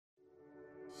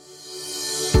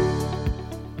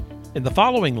In the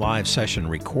following live session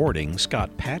recording,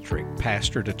 Scott Patrick,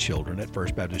 pastor to children at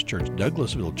First Baptist Church,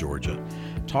 Douglasville, Georgia,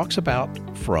 talks about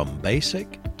from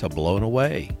basic to blown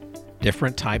away,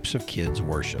 different types of kids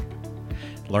worship.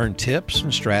 Learn tips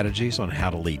and strategies on how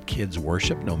to lead kids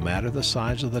worship no matter the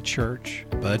size of the church,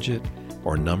 budget,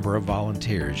 or number of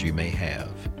volunteers you may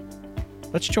have.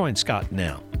 Let's join Scott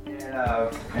now.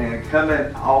 And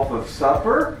coming off of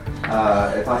supper,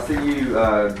 if I see you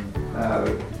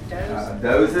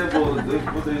dozing,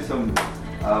 we'll do some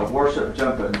worship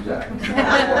jumping jacks.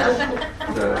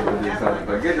 So we'll do something.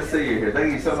 But good to see you here.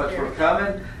 Thank you so much for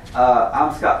coming.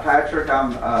 I'm Scott Patrick.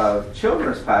 I'm a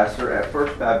children's pastor at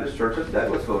First Baptist Church in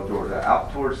Douglasville, Georgia,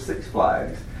 out towards Six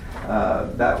Flags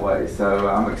that way. So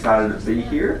I'm excited to be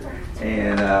here,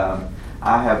 and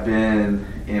I have been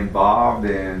involved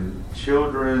in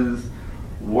children's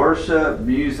worship,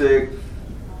 music,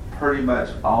 pretty much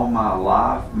all my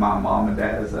life. My mom and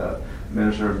dad is a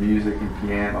minister of music and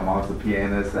piano. My mom's a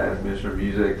pianist, dad's a minister of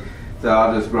music. So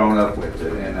I've just grown up with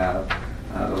it, and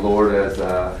the Lord has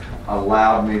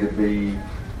allowed me to be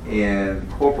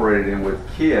incorporated in with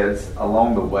kids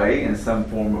along the way in some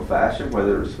form or fashion,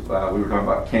 whether it's, we were talking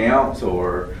about camps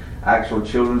or actual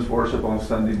children's worship on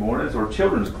Sunday mornings or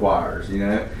children's choirs,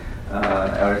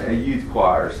 a youth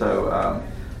choir. So,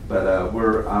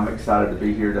 I'm excited to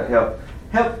be here to help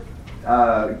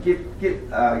get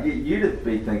you to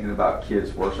be thinking about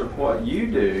kids worship, what you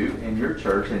do in your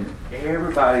church, and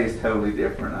everybody is totally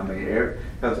different. I mean,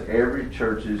 because every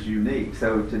church is unique.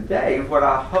 So today, what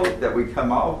I hope that we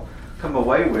come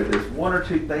away with is one or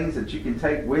two things that you can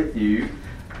take with you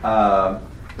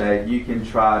that you can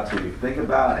try to think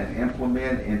about and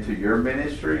implement into your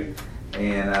ministry.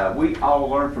 And we all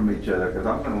learn from each other, because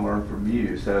I'm going to learn from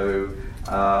you. So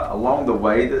along the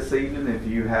way this evening, if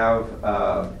you have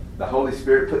the Holy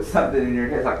Spirit put something in your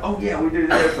head, like, oh yeah, we do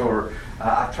this, or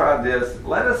I tried this,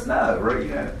 let us know, right?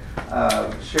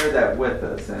 Share that with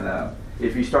us. And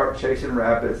if you start chasing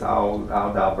rabbits, I'll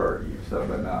divert you. So,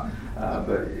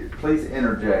 but please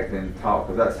interject and talk,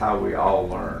 because that's how we all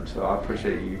learn. So I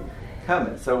appreciate you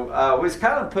coming. So we was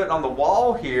kind of putting on the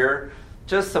wall here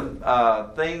just some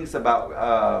things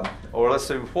about, or let's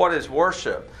see, what is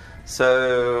worship?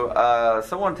 So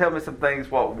someone tell me some things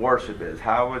what worship is.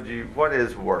 What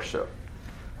is worship?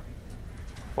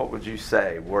 What would you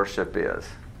say worship is?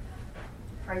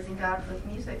 Praising God with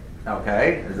music.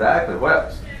 Okay, exactly. What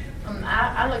else?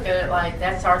 I look at it like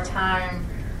that's our time.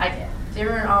 Like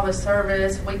during all the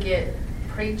service, we get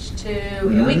preached to,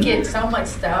 and we get so much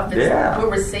stuff. We're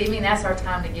receiving. That's our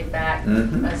time to give back.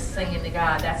 Us singing to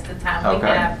God. That's the time we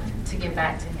have to give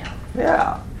back to Him.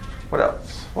 Yeah. What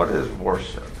else? What is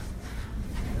worship?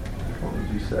 What would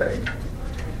you say?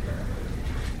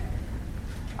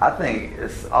 I think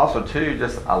it's also too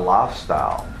just a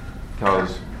lifestyle,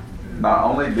 because not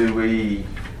only do we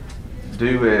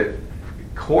do it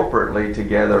corporately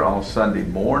together on Sunday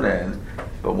morning,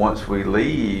 but once we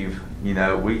leave,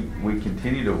 we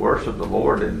continue to worship the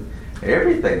Lord in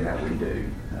everything that we do,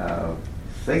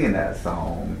 singing that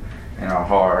song in our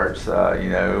hearts,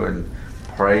 and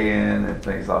praying and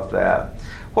things like that.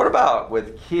 What about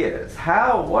with kids?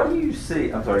 What do you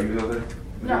see? I'm sorry, you go there?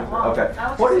 No. Okay.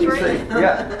 What do you see?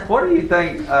 Yeah. What do you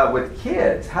think with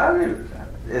kids?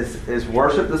 Is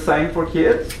worship the same for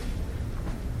kids?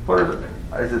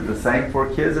 Is it the same for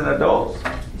kids and adults?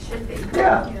 It should be.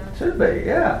 Yeah. Should be.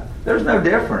 Yeah. There's no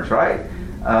difference, right?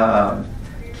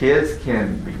 Kids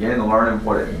can begin learning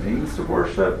what it means to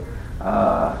worship,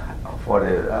 how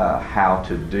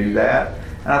to do that.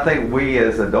 And I think we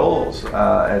as adults,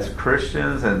 as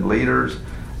Christians and leaders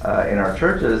in our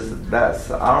churches,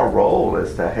 that's our role,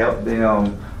 is to help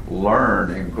them learn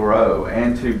and grow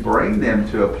and to bring them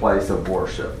to a place of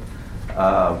worship,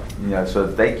 so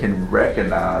that they can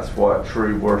recognize what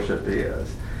true worship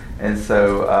is. And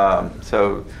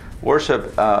so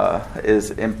worship is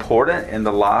important in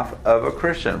the life of a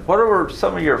Christian. What are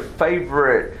some of your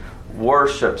favorite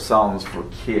worship songs for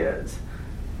kids?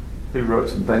 Who wrote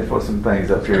some things? What's some things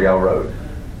up here y'all wrote?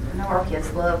 I know our kids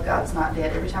love God's Not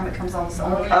Dead. Every time it comes on,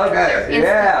 okay,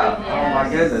 yeah. Oh my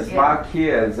goodness, my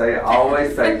kids, they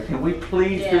always say, "Can we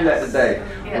please do that today?"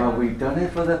 Yeah. Well, we've done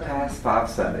it for the past 5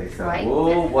 Sundays, so right.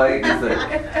 We'll wait and see.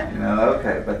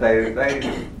 Okay, but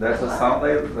that's a song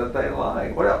that they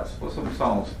like. What else? What's some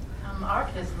songs? Our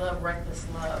kids love Reckless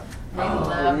Love. They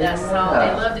love that song.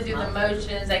 They love to do the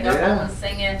motions. They go home and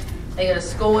sing it. They go to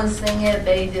school and sing it.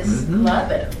 They just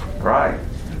love it. Right.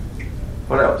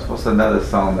 What else? What's another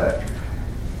song that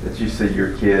you see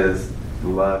your kids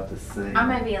love to sing? I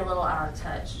may be a little out of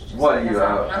touch. What are you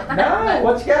out? No,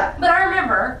 what you got? But I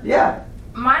remember. Yeah.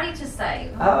 Mighty to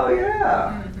Save. Oh,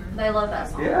 yeah. They love that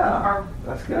song. Yeah, Or,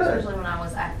 that's good. especially when I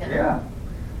was active. Yeah,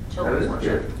 Children's that is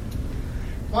worship. good.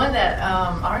 One that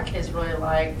our kids really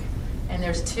like, and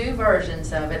there's two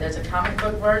versions of it. There's a comic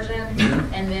book version,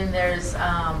 and then there's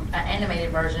an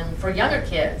animated version for younger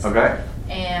kids. Okay.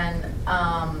 And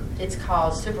it's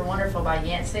called Super Wonderful by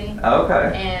Yancey.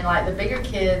 Okay. And like the bigger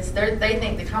kids, they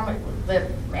think the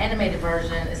animated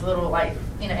version is little like,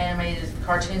 animated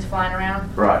cartoons flying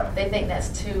around. Right. They think that's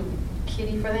too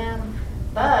kiddie for them.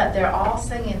 But they're all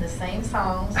singing the same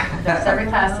songs. There's separate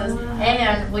classes,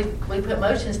 and we put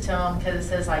motions to them because it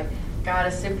says like God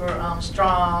is super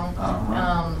strong,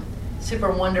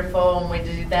 super wonderful, and we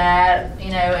do that,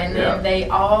 and then they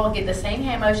all get the same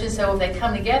hand motions. So if they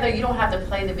come together, you don't have to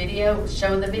play the video,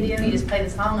 show the video. You just play the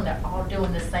song, and they're all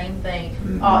doing the same thing,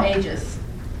 all ages.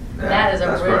 Yeah, that is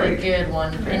a really great. good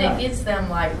one, and it gets them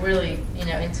like really,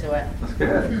 into it. That's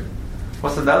good.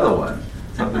 What's another one?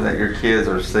 Something that your kids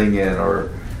are singing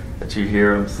or that you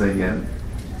hear them singing.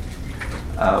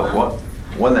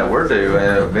 One that we're doing,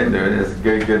 have been doing, is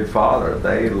Good Good Father.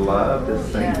 They love to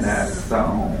sing that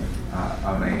song.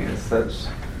 I mean, it's such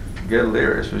good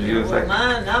lyrics. Was you Well,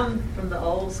 mine, I'm from the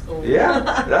old school. Yeah,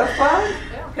 that's fine.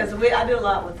 Because I do a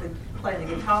lot with playing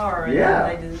the guitar, and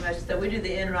they do the much stuff. We do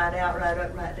the in, right out, right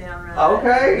up, right down, right up.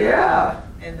 Okay, yeah.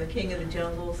 And the King of the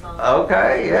Jungle song.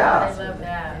 Okay, yeah. They love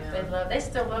that. They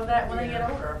still love that when they get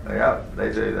older. Yeah,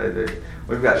 they do.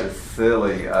 We've got this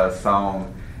silly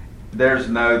song. There's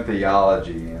no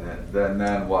theology in it,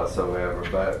 none whatsoever,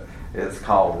 but it's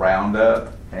called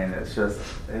Roundup, and it's just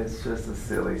a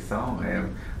silly song.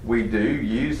 And we do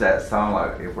use that song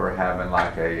like if we're having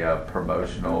like a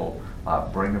promotional,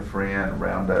 bring a friend,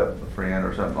 round up a friend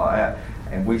or something like that,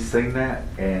 and we sing that,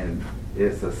 and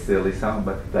it's a silly song,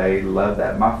 but they love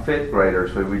that. My 5th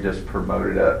graders, who we just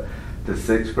promoted up to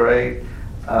 6th grade,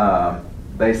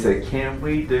 they said, "Can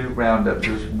we do Roundup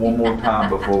just one more time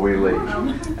before we leave?"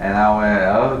 And I went,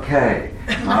 "Okay,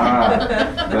 all right."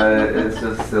 But it's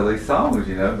just silly songs, But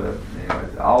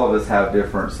anyways, all of us have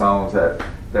different songs that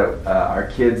our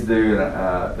kids do and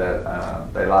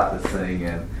that they like to sing,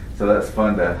 and so that's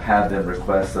fun to have them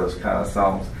request those kind of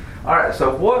songs. All right,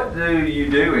 so what do you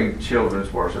do in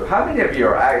children's worship? How many of you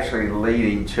are actually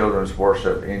leading children's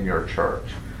worship in your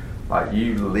church? Like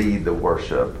you lead the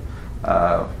worship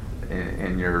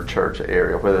in your church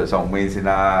area, whether it's on Wednesday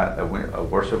night, a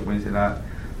worship Wednesday night,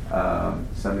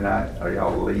 Sunday night. Are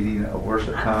y'all leading a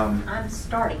worship time? I'm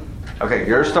starting. Okay,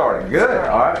 you're starting. Good.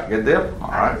 All right, good deal.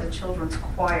 All I right. do the children's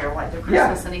choir, like the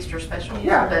Christmas and Easter specials.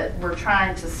 Yeah. But we're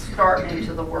trying to start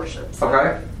into the worship. So.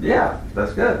 Okay. Yeah,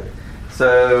 that's good.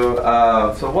 So,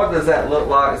 so what does that look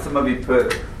like? Some of you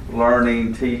put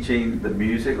learning, teaching the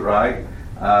music, right?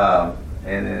 And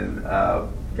then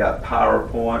got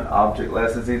PowerPoint, object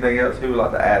lessons. Anything else? Who would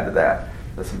like to add to that?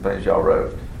 There's some things y'all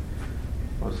wrote.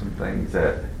 What are some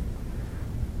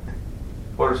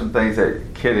things that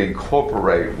could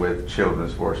incorporate with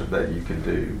children's worship that you can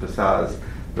do besides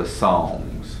the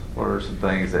songs? What are some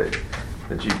things that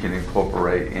you can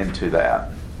incorporate into that?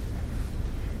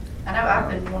 I know I've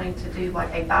been wanting to do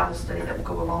like a Bible study that will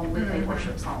go along with a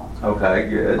worship song. Okay,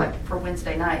 good. Like for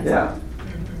Wednesday nights. Yeah.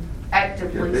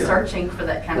 Actively searching for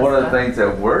that kind One of of stuff. the things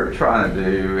that we're trying to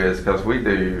do is, because we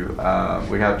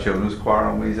have children's choir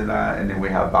on Wednesday night, and then we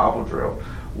have Bible drill.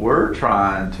 We're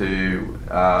trying to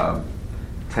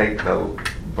take the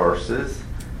verses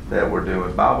that we're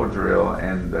doing Bible drill,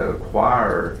 and the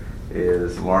choir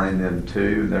is learning them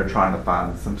too, and they're trying to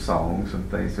find some songs and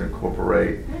things to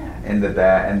incorporate into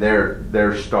that, and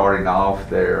they're starting off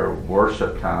their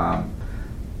worship time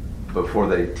before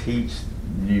they teach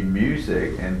new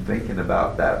music and thinking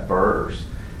about that verse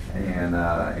and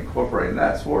incorporating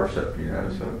that's worship,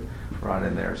 so right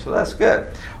in there. So that's good.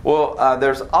 Well,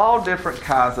 there's all different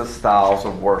kinds of styles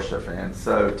of worship, and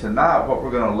so tonight what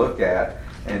we're going to look at,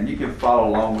 and you can follow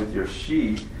along with your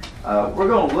sheet, we're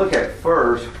going to look at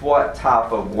first what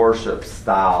type of worship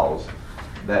styles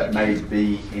that may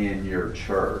be in your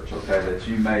church, okay, that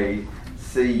you may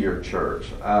see your church.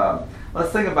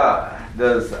 Let's think about,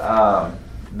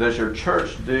 does your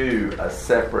church do a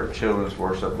separate children's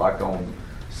worship like on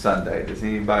Sunday? Does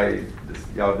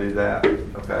y'all do that?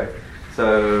 Okay.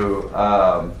 So,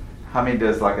 how many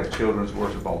does like a children's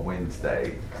worship on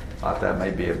Wednesday? Like that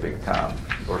may be a big time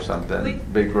or something,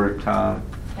 big group time.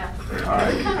 Yeah. All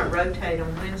right. We kind of rotate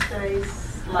on Wednesdays.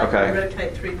 Like we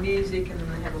rotate through music, and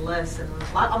then they have a lesson,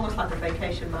 almost like a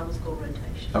vacation Bible school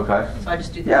rotation. Okay. So I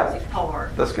just do the music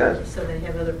part. That's good. So they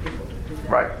have other people to do that.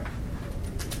 Right.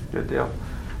 Good deal.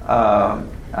 I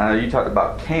know you talked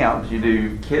about camps. You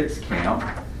do kids camp,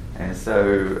 and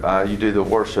so you do the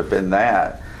worship in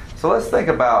that. So let's think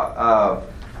about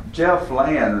Jeff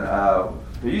Land,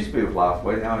 who used to be with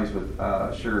Lifeway, now he's with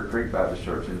Sugar Creek Baptist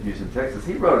Church in Houston, Texas.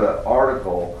 He wrote an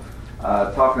article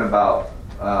talking about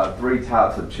 3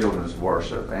 types of children's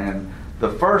worship. And the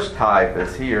first type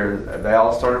is here. They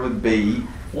all started with B.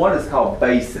 One is called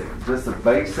basic. This is a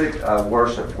basic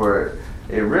worship where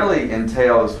it really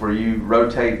entails where you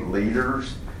rotate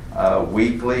leaders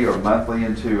weekly or monthly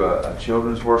into a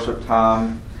children's worship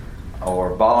time,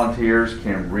 or volunteers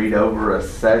can read over a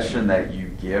session that you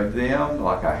give them,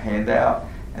 like a handout,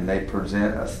 and they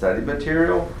present a study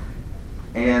material,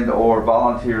 and or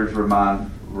volunteers rely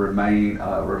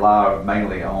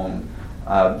mainly on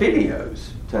videos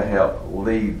to help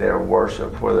lead their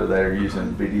worship, whether they're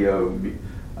using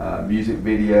music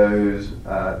videos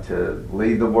to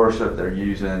lead the worship, they're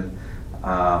using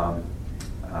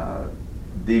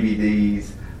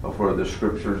DVDs of where the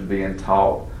scriptures being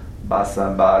taught by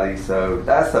somebody. So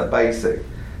that's a basic.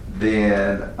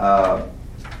 Then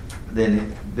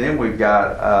we've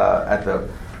got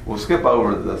we'll skip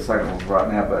over the second one right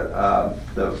now, but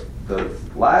the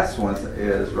last one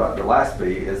is the last B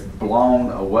is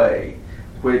blown away,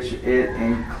 which it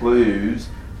includes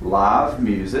live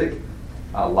music,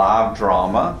 a live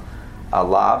drama, a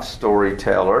live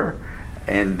storyteller,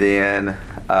 and then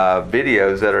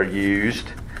videos that are used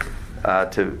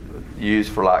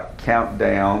for like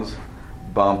countdowns,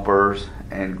 bumpers,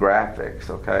 and graphics.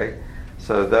 Okay,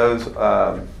 so those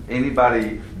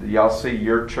anybody, y'all see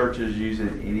your churches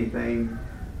using anything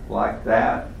like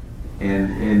that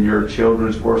in your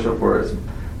children's worship where it's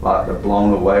like the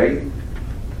blown away?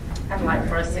 I'd like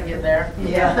for us to get there.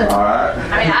 Yeah. All right.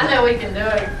 I mean, I know we can do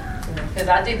it because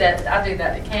I do that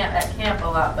at camp a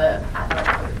lot, but I'd like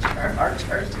for our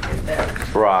church to get there.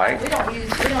 Right. We don't use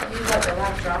like the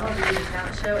live drama. We do the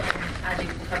talent show, and I do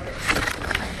puppets,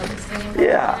 like puppet singing.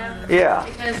 Yeah. Yeah.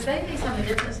 Because they need something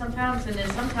different sometimes, and then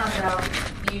sometimes I'll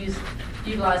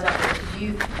utilize our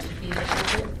youth to be the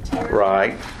puppet.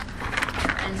 Right.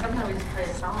 And sometimes we just play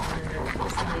a song and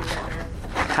sing each other.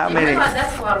 How You many? realize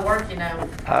that's a lot of work, you know.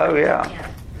 Oh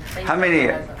yeah. They How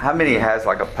many has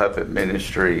like a puppet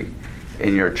ministry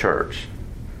in your church?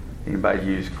 Anybody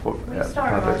use We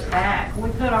started puppets? ours back. We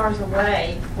put ours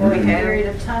away for a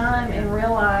period of time and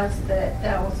realized that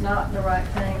that was not the right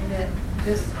thing, that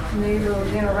this new little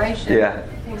generation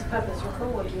thinks puppets are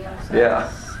cool again. So Yeah.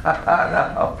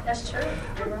 I know. That's true.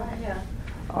 You're right. Yeah.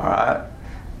 All right.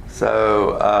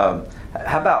 So,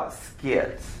 how about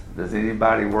skits? Does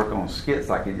anybody work on skits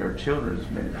like in your children's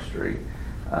ministry,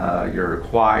 your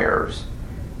choirs?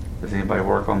 Does anybody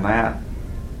work on that?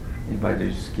 Anybody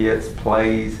do skits,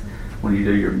 plays when you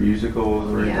do your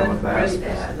musicals or anything like that?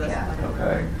 Yeah.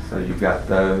 Okay, so you've got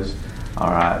those.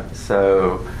 All right.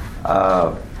 So,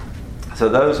 so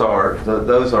those are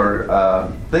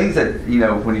things that, you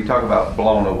know, when you talk about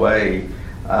blown away,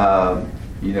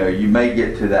 you know, you may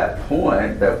get to that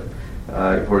point that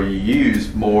where you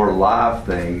use more live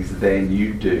things than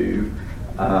you do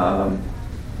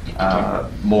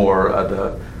more of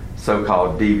the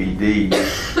so-called DVD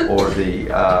or the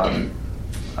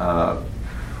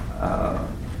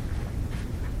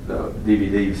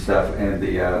DVD stuff, and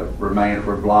the remainder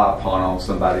rely upon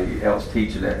somebody else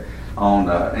teaching it on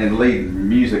and leading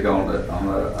music on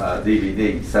a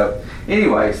DVD. So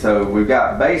anyway, so we've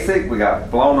got basic, we got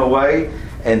blown away,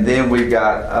 and then we've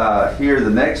got here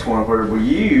the next one where we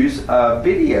use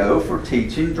video for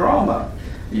teaching drama.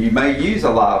 You may use a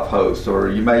live host, or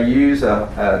you may use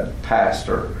a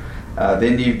pastor.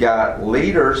 Then you've got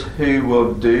leaders who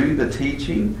will do the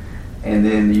teaching, and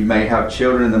then you may have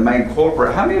children in the main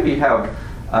corporate. How many of you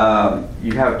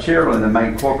have children in the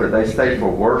main corporate? They stay for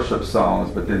worship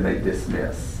songs, but then they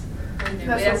dismiss.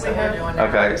 That's what we're doing now.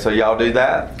 Okay, so y'all do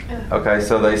that? Yeah. Okay,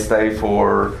 so they stay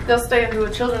for, They'll stay and do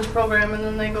a children's program, and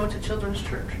then they go to children's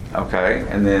church. okay,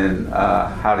 and then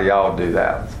how do y'all do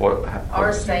that?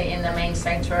 Or stay in the main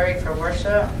sanctuary for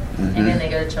worship, and then they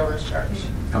go to children's church.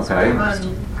 Okay, all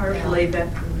Her lead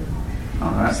after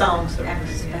right. songs. All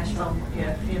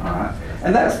right.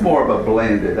 And that's more of a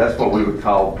blended. That's what we would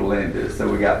call blended. So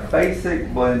we got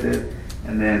basic, blended,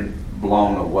 and then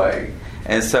blown away.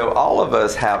 And so all of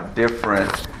us have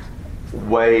different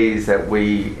ways that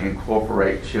we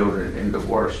incorporate children into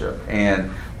worship.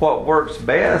 And what works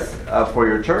best for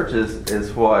your churches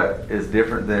is what is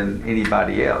different than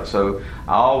anybody else. So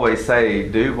I always say,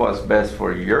 do what's best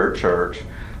for your church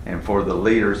and for the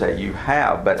leaders that you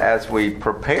have. But as we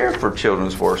prepare for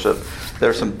children's worship,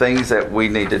 there's some things that we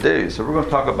need to do. So we're going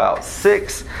to talk about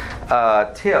 6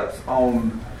 tips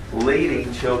on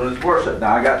leading children's worship.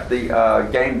 Now I got the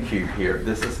GameCube here.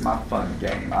 This is my fun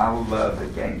game. I love the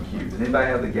GameCube. Does anybody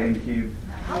have the GameCube?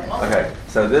 Okay,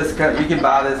 so this you can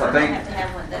buy this. I think have to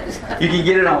have one of those. you can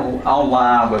get it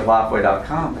online with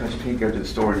Lifeway.com because you can't go to the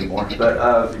store anymore.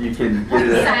 But you can get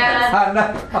it. Sad. I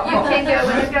know. You can't go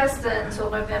in Augusta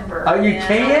until November. Oh, you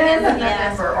End of can?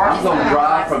 November. I'm going to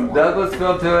drive from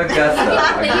Douglasville to Augusta.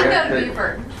 I You go to guarantee.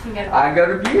 Beaufort. You can go to I can go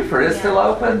to Beaufort. It's still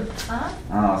open.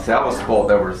 Uh-huh. Oh, see, I was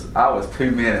spoiled. I was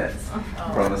 2 minutes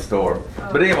from the store.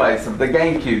 But anyway, so the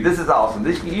GameCube. This is awesome.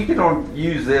 You can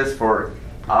use this for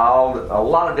a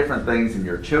lot of different things in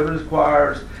your children's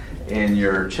choirs, in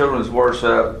your children's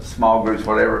worship, small groups,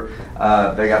 whatever.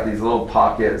 They got these little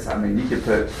pockets. I mean, you can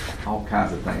put all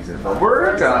kinds of things in it. But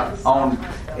we're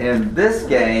in this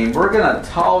game, we're gonna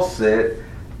toss it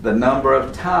the number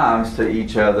of times to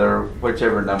each other,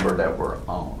 whichever number that we're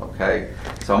on, okay?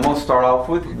 So I'm gonna start off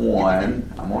with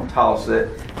 1. I'm gonna toss it,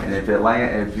 and if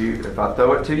I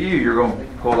throw it to you, you're gonna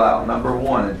pull out number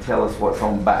 1 and tell us what's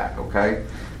on back, okay?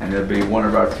 And it'll be one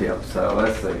of our tips. So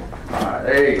let's see. All right,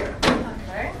 there you go.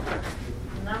 Okay.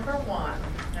 Number 1.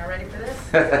 Y'all ready for this?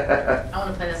 I want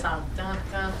to play this song. Dun,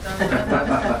 dun, dun, dun,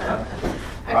 dun.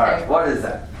 Okay. All right, what is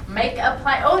that? Make a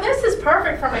plan. Oh, this is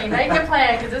perfect for me. Make a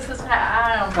plan, because this is how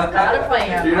I am not a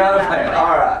plan. You're not a fan.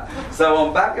 All right. So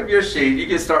on back of your sheet, you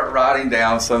can start writing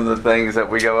down some of the things that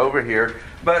we go over here.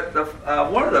 But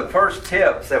one of the first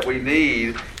tips that we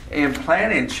need in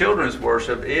planning children's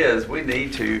worship is we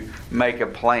need to make a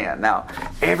plan. Now,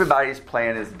 everybody's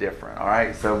plan is different, all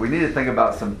right? So we need to think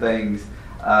about some things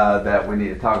that we need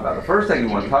to talk about. The first thing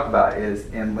we want to talk about is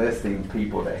enlisting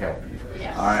people to help you,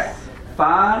 Yes. all right?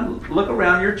 Look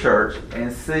around your church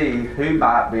and see who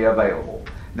might be available.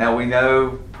 Now, we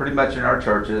know pretty much in our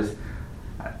churches,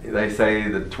 they say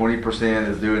that 20%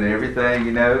 is doing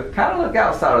everything, kind of look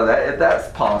outside of that if that's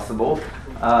possible.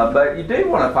 But you do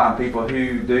want to find people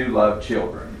who do love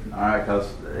children, all right?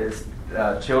 Because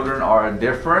children are a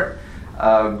different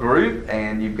group,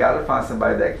 and you've got to find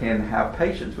somebody that can have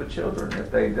patience with children. If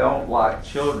they don't like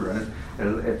children,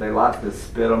 if they like to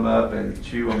spit them up and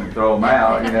chew them and throw them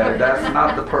out, that's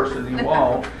not the person you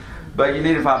want. But you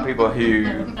need to find people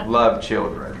who love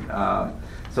children.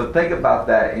 So think about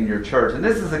that in your church. And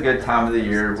this is a good time of the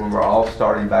year when we're all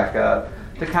starting back up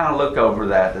to kind of look over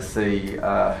that to see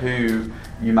who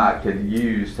you might could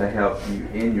use to help you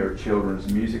in your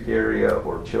children's music area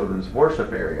or children's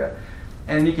worship area.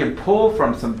 And you can pull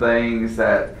from some things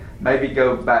that maybe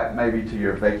go back maybe to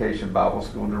your vacation Bible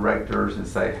school directors and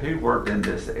say, who worked in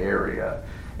this area?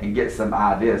 And get some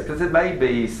ideas. Because it may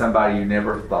be somebody you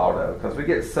never thought of. Because we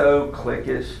get so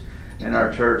cliquish in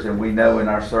our church and we know in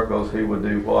our circles who will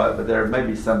do what, but there may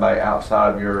be somebody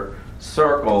outside of your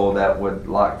circle that would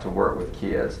like to work with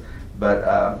kids.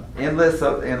 But enlist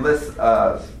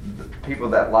people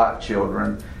that like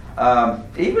children.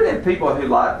 Even in people who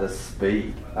like to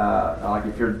speak, like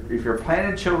if you're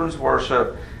planning children's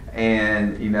worship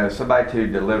and somebody to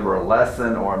deliver a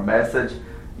lesson or a message,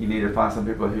 you need to find some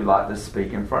people who like to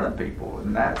speak in front of people,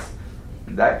 and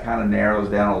that kind of narrows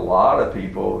down a lot of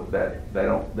people that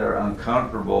they're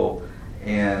uncomfortable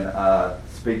in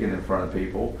speaking in front of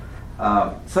people.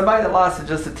 Somebody that likes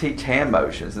to teach hand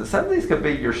motions, and some of these could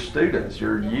be your students,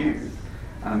 your youth.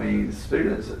 I mean,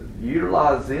 students,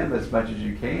 utilize them as much as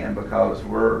you can because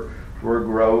we're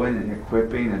growing and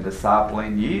equipping and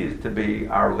discipling youth to be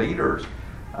our leaders.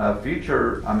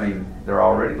 Future, I mean, they're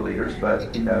already leaders,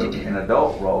 but in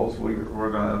adult roles,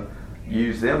 we're going to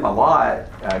use them a lot,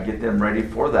 get them ready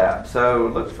for that.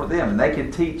 So look for them, and they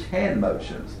can teach hand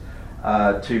motions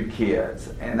to kids,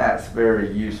 and that's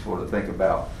very useful to think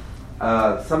about.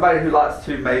 Somebody who likes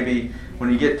to maybe,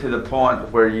 when you get to the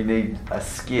point where you need a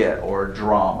skit or a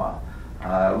drama,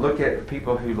 look at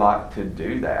people who like to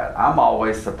do that. I'm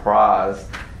always surprised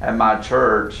at my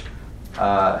church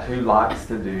who likes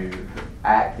to do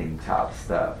acting type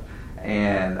stuff.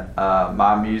 And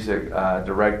my music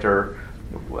director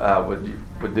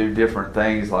would do different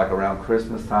things like around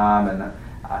Christmas time,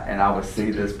 and I would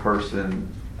see this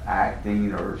person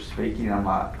acting or speaking. I'm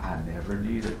like, I never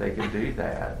knew that they could do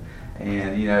that.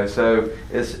 And so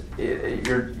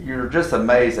you're just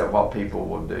amazed at what people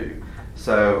will do.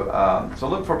 So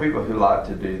look for people who like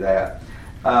to do that.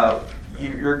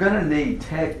 You're going to need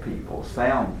tech people,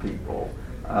 sound people,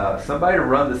 somebody to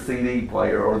run the CD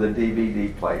player or the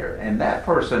DVD player. And that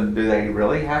person, do they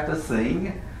really have to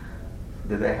sing?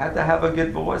 Do they have to have a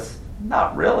good voice?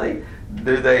 Not really.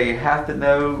 Do they have to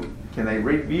know? Can they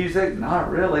read music? Not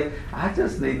really. I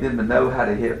just need them to know how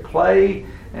to hit play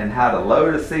and how to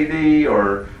load a CD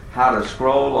or how to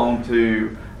scroll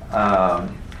onto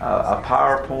a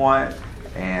PowerPoint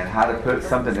and how to put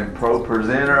something in Pro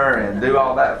Presenter and do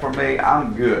all that for me.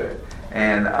 I'm good.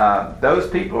 And those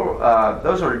people,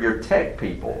 those are your tech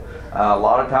people. A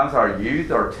lot of times our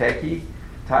youth are techie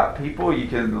type people. You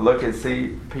can look and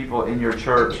see people in your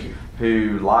church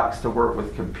who likes to work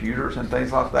with computers and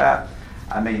things like that.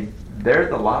 I mean, they're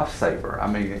the lifesaver.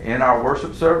 I mean, in our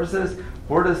worship services,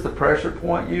 where does the pressure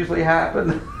point usually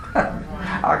happen?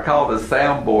 I call the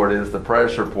soundboard is the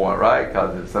pressure point, right?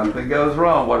 Because if something goes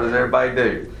wrong, what does everybody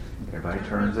do? Everybody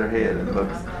turns their head and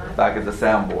looks back at the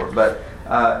soundboard. But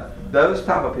those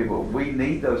type of people, we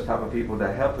need those type of people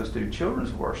to help us do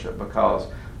children's worship because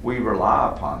we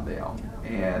rely upon them.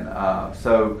 And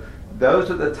so those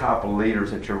are the type of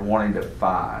leaders that you're wanting to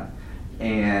find.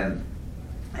 And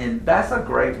that's a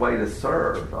great way to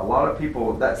serve. A lot of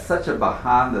people, that's such a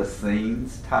behind the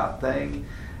scenes type thing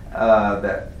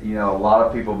that, you know, a lot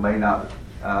of people may not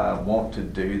want to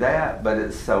do that, but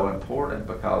it's so important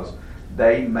because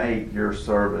they make your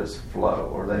service flow,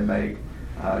 or they make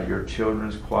your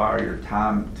children's choir, your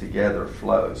time together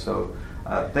flow. So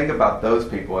think about those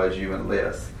people as you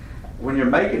enlist. When you're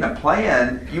making a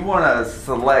plan, you want to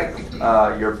select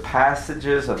your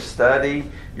passages of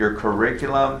study, your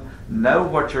curriculum, know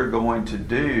what you're going to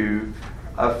do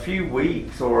a few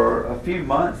weeks or a few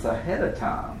months ahead of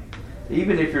time.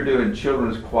 Even if you're doing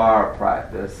children's choir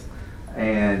practice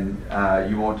and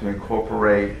you want to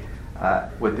incorporate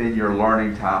within your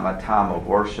learning time a time of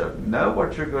worship, know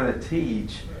what you're going to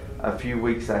teach a few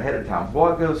weeks ahead of time.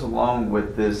 What goes along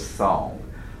with this song?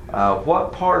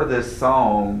 What part of this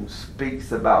song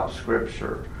speaks about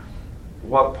Scripture?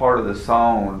 What part of the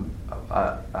song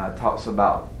talks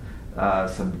about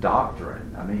some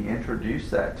doctrine? I mean, introduce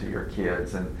that to your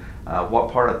kids. And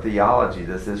what part of theology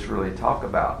does this really talk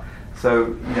about? So,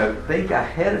 you know, think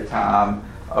ahead of time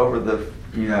over the,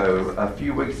 you know, a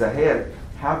few weeks ahead.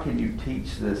 How can you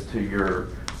teach this to your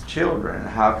children?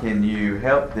 How can you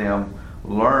help them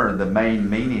learn the main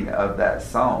meaning of that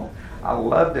song? I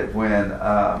loved it when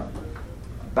now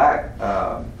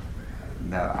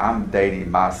I'm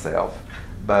dating myself,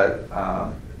 but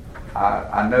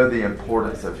I know the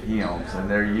importance of hymns, and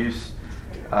there used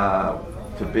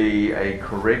to be a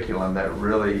curriculum that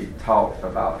really talked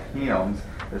about hymns.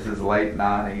 This is late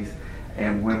 90s.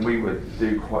 And when we would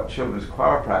do children's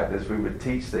choir practice, we would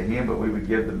teach the hymn, but we would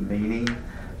give the meaning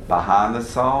behind the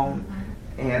song.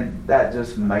 And that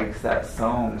just makes that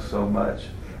song so much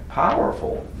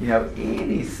powerful. You know,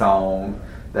 any song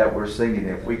that we're singing,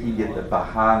 if we can get the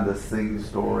behind the scenes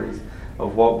stories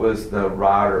of what was the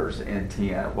writer's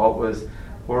intent, what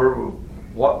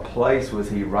place was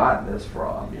he writing this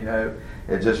from, you know,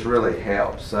 it just really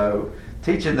helps. So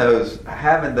teaching those,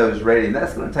 having those ready, and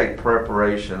that's going to take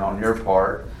preparation on your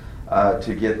part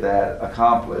to get that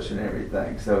accomplished and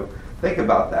everything. So think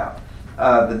about that.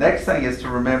 The next thing is to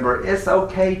remember it's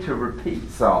okay to repeat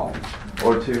songs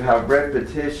or to have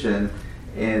repetition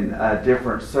in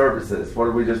different services. What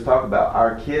did we just talk about?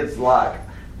 Our kids like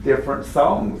different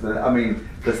songs. I mean,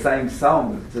 the same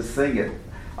song, to sing it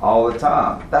all the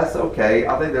time. That's okay.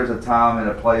 I think there's a time and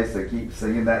a place to keep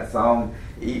singing that song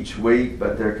each week,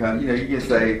 but there comes, you know, you can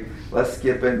say, let's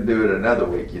skip it and do it another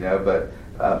week, you know, but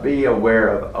be aware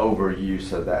of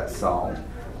overuse of that song.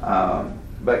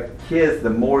 But kids,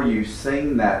 the more you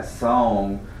sing that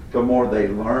song, the more they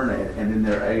learn it, and then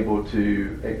they're able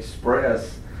to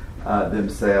express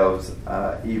themselves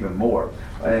even more.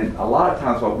 And a lot of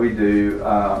times what we do,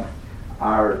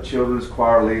 our children's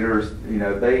choir leaders, you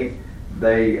know, they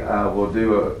will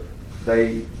do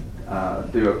a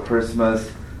Christmas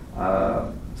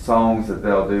songs that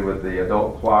they'll do with the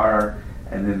adult choir,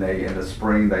 and then in the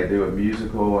spring they do a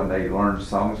musical and they learn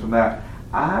songs from that.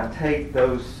 I take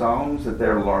those songs that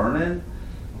they're learning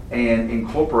and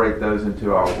incorporate those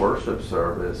into our worship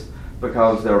service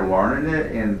because they're learning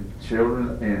it in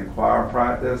children in choir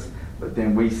practice, but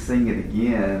then we sing it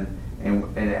again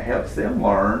and it helps them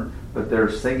learn, but they're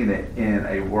singing it in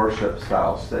a worship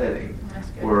style setting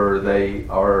where they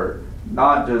are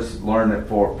not just learning it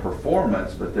for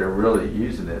performance, but they're really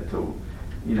using it to,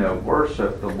 you know,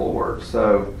 worship the Lord.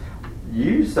 So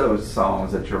use those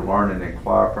songs that you're learning in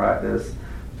choir practice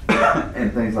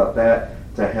and things like that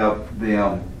to help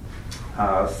them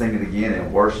sing it again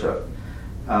in worship.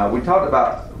 We talked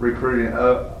about recruiting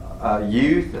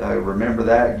youth. Remember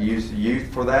that. Use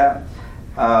youth for that.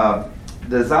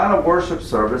 Design a worship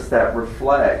service that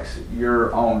reflects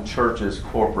your own church's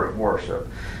corporate worship.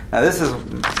 Now, this is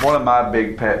one of my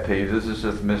big pet peeves. This is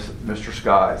just Mr.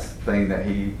 Scott's thing that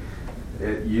he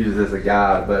uses as a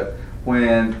guide. But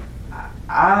when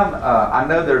I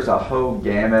know there's a whole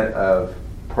gamut of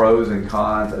pros and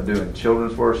cons of doing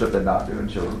children's worship and not doing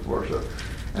children's worship.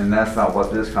 And that's not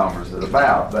what this conference is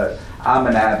about. But I'm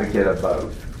an advocate of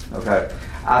both. Okay,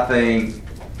 I think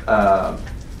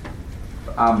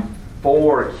I'm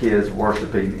for kids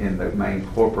worshiping in the main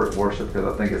corporate worship,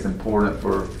 because I think it's important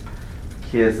for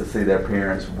kids to see their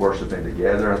parents worshiping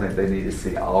together. I think they need to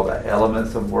see all the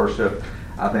elements of worship.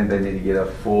 I think they need to get a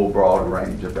full, broad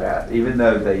range of that. Even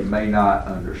though they may not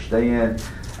understand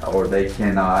or they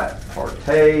cannot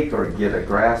partake or get a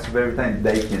grasp of everything,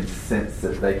 they can sense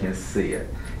it, they can see it.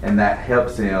 And that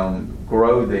helps them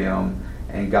grow them,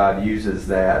 and God uses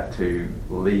that to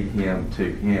lead him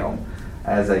to him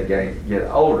as they get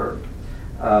older.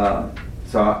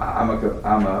 So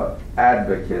I'm a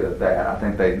advocate of that. I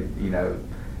think they,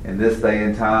 in this day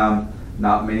and time,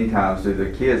 not many times do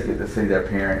the kids get to see their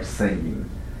parents singing.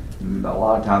 A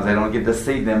lot of times they don't get to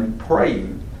see them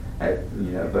praying.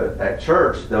 But at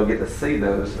church they'll get to see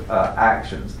those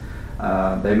actions.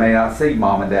 They may not see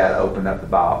mom and dad open up the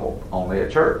Bible, only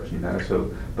at church.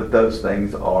 But those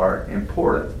things are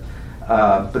important.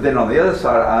 But then on the other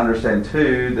side, I understand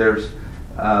too. There's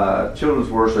children's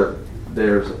worship.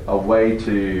 There's a way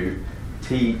to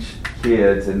teach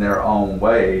kids in their own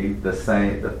way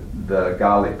the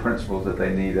godly principles that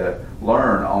they need to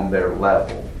learn on their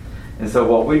level. And so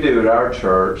what we do at our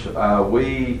church,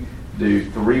 we do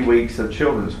 3 weeks of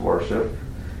children's worship,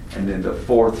 and then the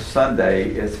fourth Sunday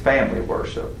is family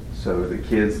worship. So the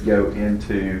kids go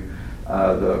into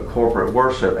the corporate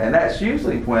worship, and that's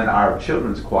usually when our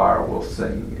children's choir will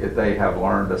sing. If they have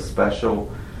learned a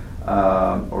special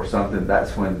or something,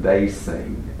 that's when they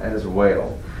sing as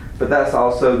well. But that's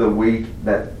also the week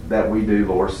that we do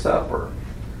Lord's Supper.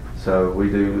 So we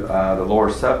do the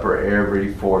Lord's Supper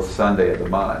every fourth Sunday of the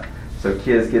month. So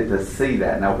kids get to see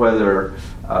that. Now, whether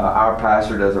our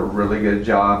pastor does a really good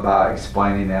job by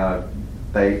explaining now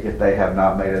if they have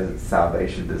not made a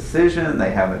salvation decision,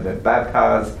 they haven't been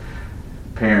baptized,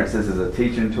 parents, this is a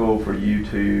teaching tool for you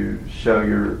to show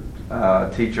your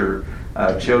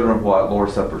children what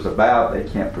Lord's Supper is about. They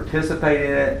can't participate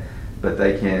in it, but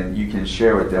you can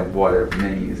share with them what it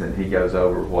means, and he goes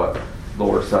over what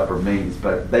Lord's Supper means.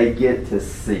 But they get to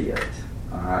see it,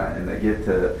 all right, and they get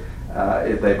to.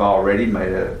 If they've already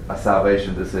made a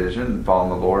salvation decision,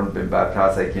 following the Lord and been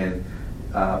baptized, they can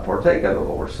partake of the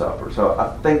Lord's Supper. So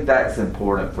I think that's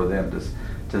important for them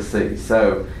to see.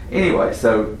 So anyway,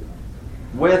 so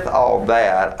with all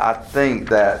that, I think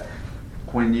that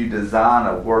when you design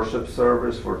a worship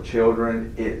service for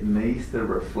children, it needs to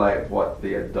reflect what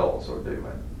the adults are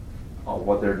doing, or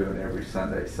what they're doing every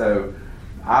Sunday. So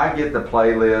I get the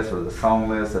playlist or the song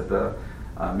list that the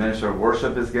minister of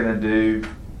worship is going to do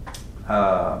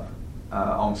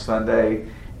on Sunday,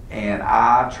 and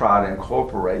I try to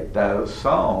incorporate those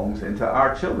songs into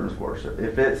our children's worship.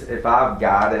 If I've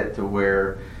got it to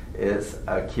where it's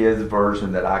a kid's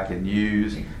version that I can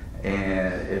use,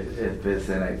 and if it's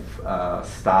in a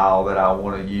style that I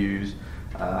want to use,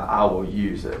 I will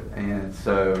use it. And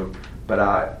so, but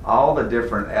all the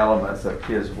different elements of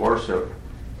kids' worship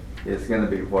is going to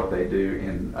be what they do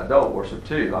in adult worship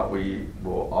too. Like we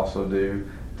will also do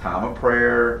time of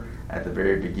prayer at the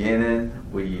very beginning.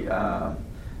 We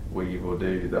will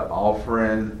do the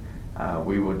offering.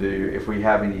 We will do, if we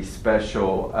have any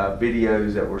special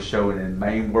videos that we're showing in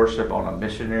main worship on a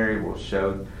missionary, we'll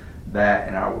show that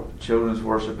in our children's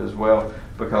worship as well,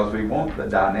 because we want the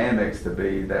dynamics to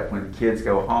be that when kids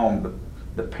go home,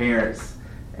 the parents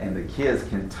and the kids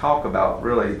can talk about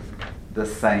really the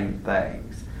same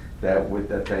things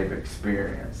that they've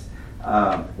experienced.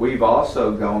 We've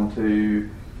also gone to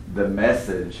the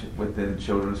message within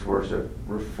children's worship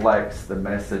reflects the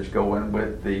message going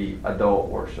with the adult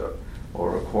worship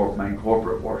or main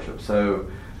corporate worship. So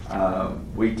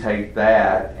we take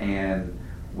that and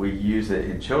we use it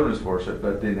in children's worship,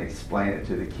 but then explain it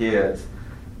to the kids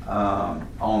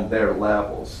on their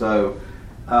level. So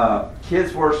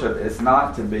kids worship is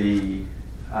not to be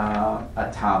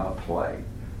a time of play.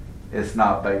 It's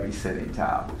not babysitting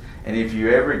time. And if you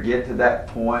ever get to that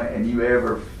point and you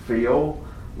ever feel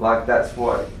like that's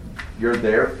what you're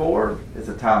there for, it's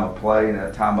a time of play and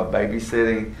a time of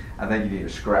babysitting, I think you need to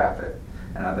scrap it.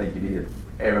 And I think you need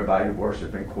everybody to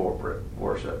worship in corporate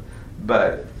worship.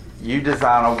 But you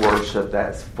design a worship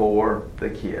that's for the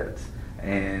kids,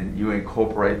 and you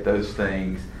incorporate those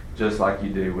things just like you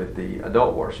do with the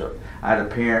adult worship. I had a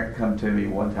parent come to me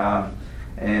one time,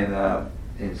 and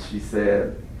she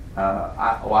said,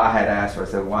 I had asked her, I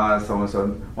said, why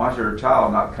is your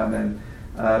child not coming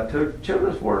to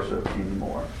children's worship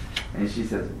anymore? And she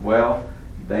says, well,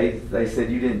 they said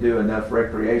you didn't do enough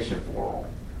recreation for them.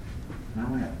 And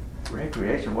I went,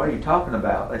 recreation? What are you talking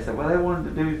about? They said, well, they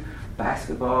wanted to do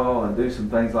basketball and do some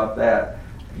things like that,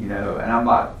 And I'm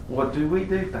like, well, do we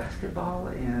do basketball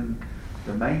in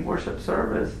the main worship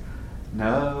service?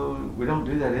 No, we don't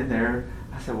do that in there.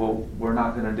 I said, well, we're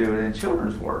not going to do it in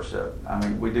children's worship. I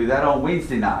mean, we do that on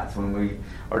Wednesday nights when we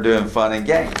are doing fun and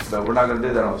games, but we're not going to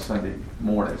do that on Sunday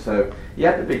morning. So you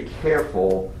have to be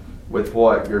careful with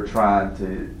what you're trying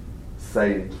to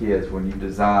say to kids when you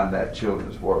design that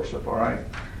children's worship, all right?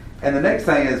 And the next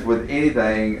thing is with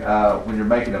anything, when you're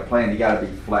making a plan, you got to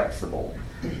be flexible,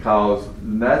 because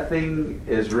nothing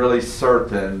is really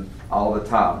certain all the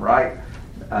time, right?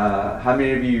 How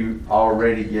many of you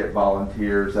already get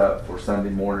volunteers up for Sunday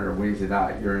morning or Wednesday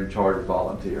night? You're in charge of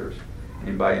volunteers.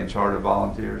 Anybody in charge of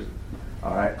volunteers?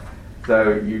 All right.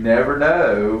 So you never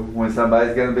know when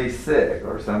somebody's going to be sick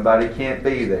or somebody can't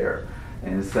be there.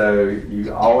 And so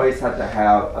you always have to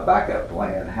have a backup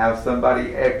plan, have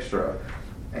somebody extra.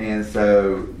 And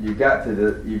so you've got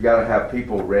to have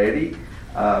people ready.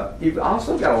 You've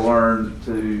also got to learn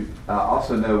to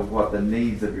also know what the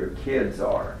needs of your kids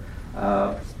are.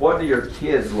 What do your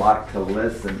kids like to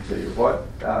listen to? What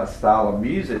style of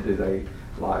music do they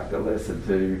like to listen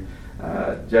to?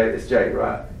 It's Jay,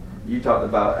 right? You talked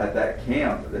about at that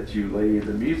camp that you lead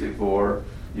the music for.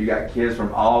 You got kids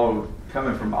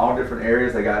coming from all different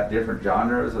areas. They got different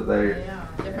genres.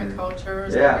 Different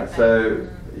cultures. Yeah, everything. so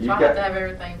I have to have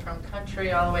everything from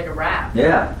country all the way to rap.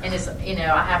 Yeah. And it's,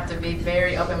 I have to be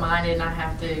very open-minded, and I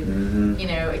have to,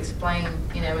 explain,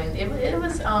 and it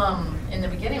was, in the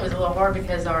beginning it was a little hard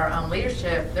because our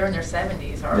leadership, they're in their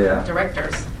 70s, our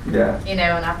directors. Yeah. And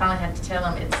I finally had to tell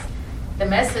them the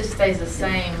message stays the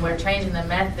same. We're changing the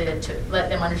method to let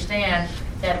them understand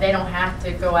that they don't have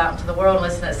to go out into the world and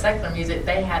listen to secular music.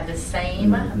 They have the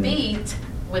same beat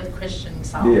with Christian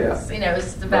songs. Yeah.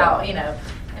 It's about,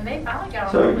 and they finally got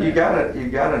on So board. you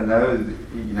gotta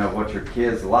know, what your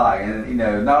kids like, and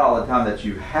not all the time that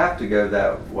you have to go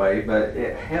that way, but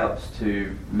it helps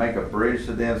to make a bridge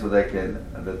to them so they can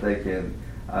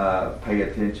pay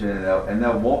attention and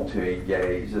they'll want to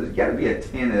engage. So you got to be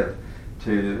attentive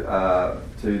to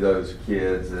those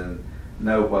kids and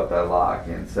know what they like,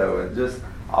 and so just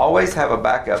always have a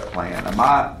backup plan.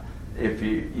 If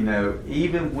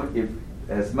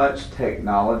as much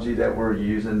technology that we're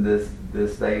using this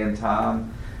day and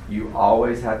time, you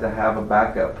always have to have a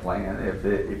backup plan.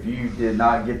 If you did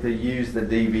not get to use the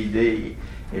DVD,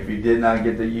 if you did not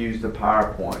get to use the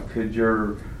PowerPoint, could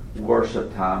your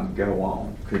worship time go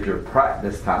on? Could your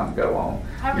practice time go on?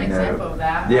 I have an example of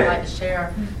that I'd like to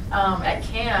share. At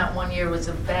camp, one year was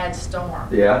a bad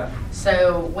storm. Yeah.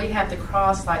 So we had to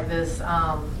cross like this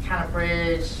kind of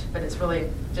bridge, but it's really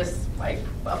just like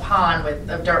a pond with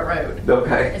a dirt road.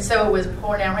 Okay. And so it was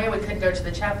pouring down rain. We couldn't go to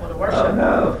the chapel to worship. Oh,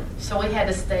 no. So we had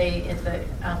to stay at the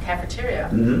cafeteria.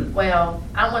 Mm-hmm. Well,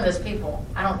 I'm one of those people.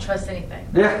 I don't trust anything.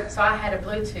 Yeah. So I had a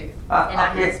Bluetooth, and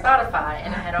I had Spotify,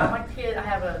 and I had all my kids. I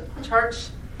have a church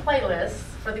playlist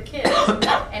for the kids,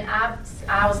 and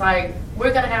I was like,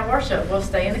 we're going to have worship. We'll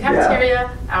stay in the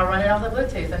cafeteria. I'll run it off the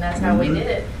Bluetooth, and that's how we did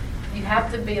it. You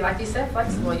have to be, like you said,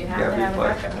 flexible. You have to have a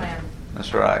backup plan.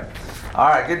 That's right. All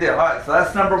right, good deal. All right, so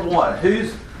that's number one.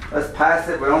 Let's pass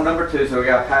it. We're on number two, so we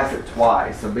got to pass it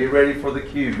twice. So be ready for the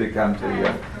cube to come to you.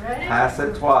 Ready? Pass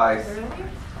it twice. Ready?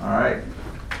 All right.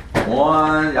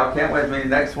 One. Y'all can't wait for me.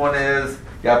 Next one is,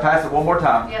 you got to pass it one more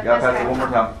time. Yeah, You got to pass it one more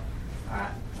time.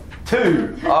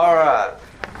 Two. All right.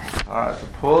 All right, so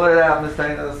pull it out, Miss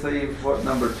Dana. Let's see what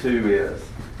number two is.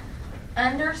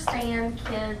 Understand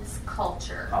kids'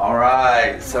 culture. All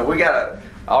right, so we got to,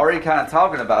 already kind of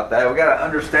talking about that, we got to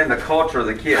understand the culture of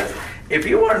the kids. If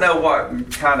you want to know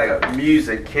what kind of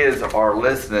music kids are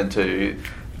listening to,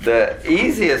 the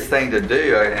easiest thing to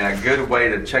do and a good way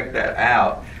to check that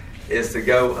out is to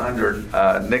go under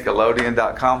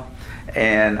Nickelodeon.com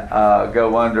and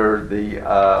go under the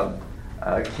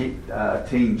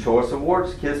Teen Choice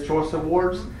Awards, Kids Choice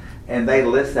Awards, and they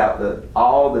list out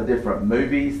all the different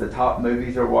movies, the top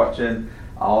movies they're watching,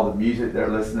 all the music they're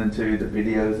listening to, the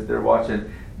videos that they're watching.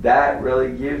 That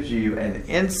really gives you an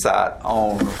insight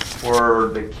on where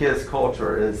the kids'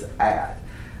 culture is at.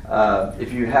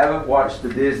 If you haven't watched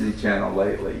the Disney Channel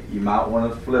lately, you might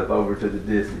want to flip over to the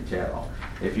Disney Channel.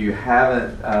 If you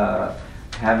haven't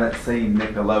seen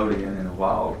Nickelodeon in a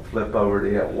while, flip over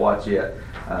to it, watch it.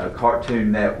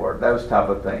 Cartoon Network, those type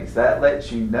of things. That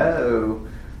lets you know,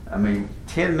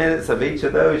 10 minutes of each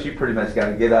of those, you pretty much got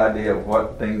a good idea of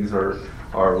what things are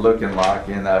looking like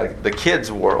in the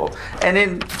kids' world. And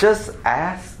then just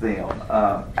ask them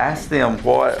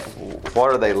what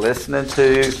are they listening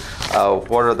to,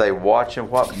 what are they watching,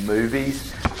 what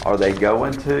movies are they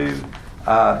going to.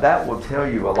 That will tell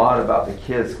you a lot about the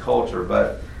kids' culture,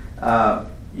 but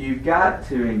you've got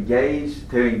to engage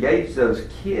those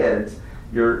kids.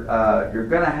 You're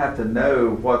going to have to know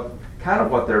what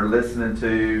they're listening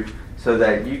to, so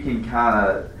that you can kind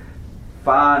of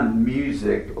find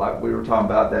music like we were talking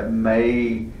about that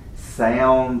may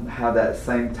have that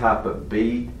same type of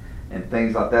beat and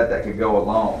things like that could go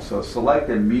along. So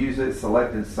selecting music,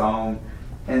 selecting song,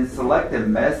 and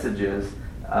selecting messages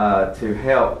to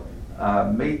help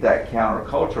meet that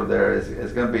counterculture there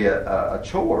is going to be a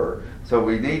chore. So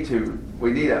we need to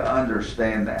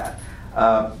understand that.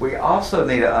 We also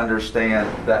need to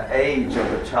understand the age of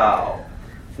the child.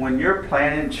 When you're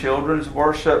planning children's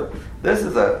worship, this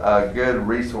is a good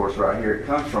resource right here. It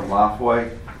comes from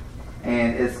Lifeway,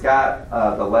 and it's got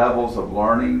the levels of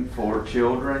learning for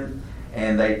children,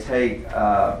 and they take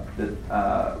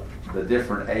the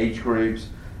different age groups.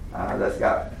 That's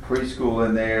got preschool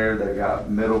in there, they've got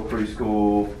middle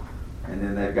preschool, and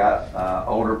then they've got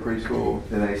older preschool.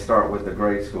 Then they start with the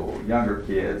grade school, younger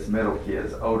kids, middle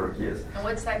kids, older kids. And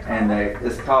what's that called? And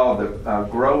it's called the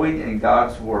Growing in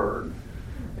God's Word.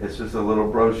 It's just a little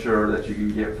brochure that you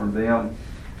can get from them.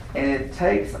 And it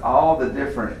takes all the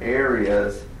different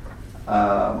areas.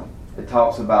 It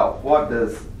talks about what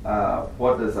does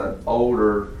an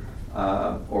older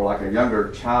or like a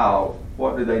younger child,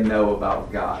 what do they know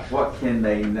about God? What can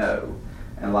they know?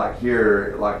 And like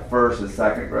here, like first and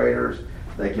second graders,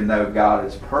 they can know God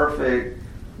is perfect,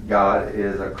 God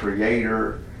is a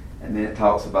creator, and then it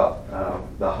talks about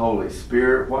the Holy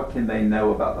Spirit. What can they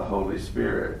know about the Holy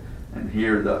Spirit? And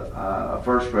here, the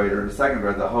first grader and second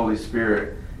grader, the Holy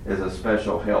Spirit is a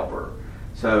special helper.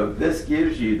 So this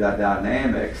gives you the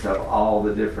dynamics of all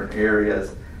the different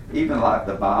areas, even like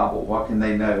the Bible. What can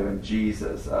they know in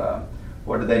Jesus?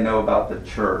 What do they know about the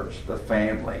church, the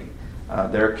family,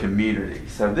 their community?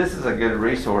 So this is a good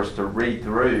resource to read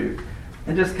through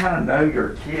and just kind of know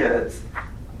your kids,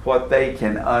 what they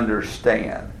can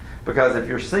understand. Because if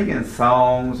you're singing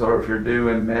songs or if you're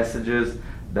doing messages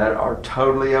that are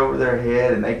totally over their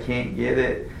head and they can't get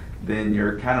it, then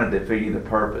you're kind of defeating the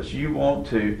purpose. You want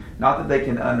to, not that they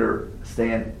can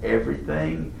understand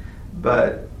everything,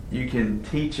 but you can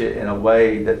teach it in a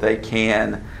way that they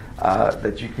can,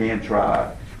 that you can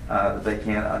try, that they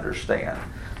can understand.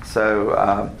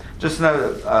 So just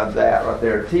know that right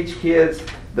there. Teach kids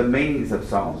the meanings of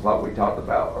songs like we talked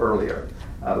about earlier.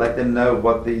 Let them know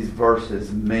what these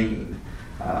verses mean.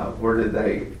 What did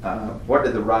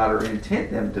the writer intend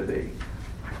them to be?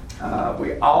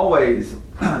 We always,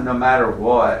 no matter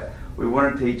what, we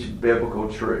want to teach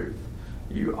biblical truth.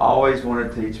 You always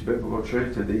want to teach biblical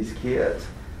truth to these kids.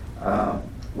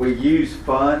 We use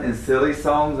fun and silly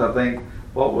songs. I think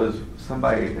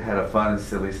somebody had a fun and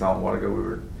silly song a while ago. We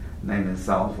were naming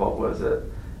songs. What was it?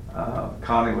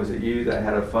 Connie, was it you that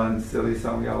had a fun, silly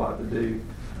song y'all like to do?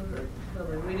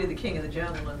 We did the King of the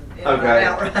Jungle and okay.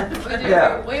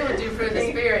 Outright. We would do Fruit of the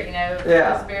Spirit, Fruit of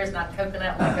the Spirit's not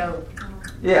coconut like go.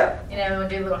 Yeah. And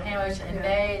do a little hand motion, and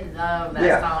they love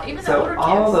that song. Even the older kids.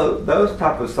 So all those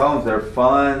type of songs, they're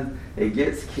fun. It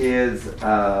gets kids,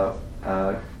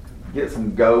 gets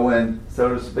them going,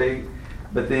 so to speak.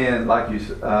 But then, like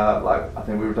I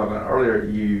think we were talking about earlier,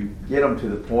 you get them to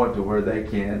the point to where they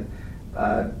can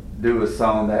do a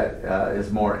song that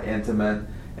is more intimate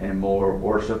and more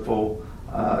worshipful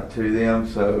to them.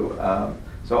 So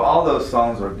all those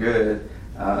songs are good.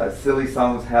 Silly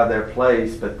songs have their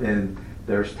place, but then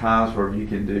there's times where you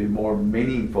can do more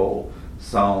meaningful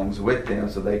songs with them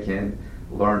so they can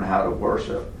learn how to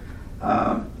worship.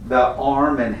 The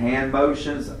arm and hand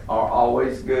motions are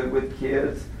always good with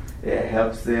kids. It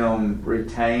helps them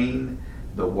retain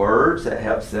the words. It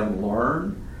helps them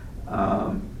learn.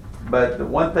 But the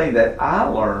one thing that I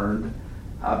learned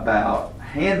about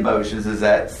hand motions is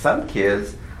that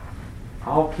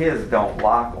all kids don't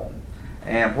like them.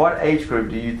 And what age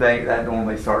group do you think that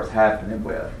normally starts happening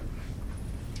with?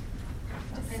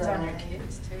 Depends on your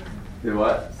kids too. Do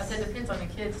what? I said depends on your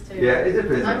kids too. Yeah, it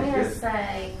depends on I'm your going to kids.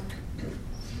 say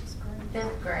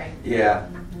 5th grade. Yeah.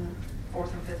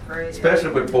 4th and 5th grade.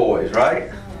 Especially with boys,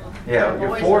 right? Yeah, your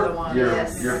boys fourth, are the ones. your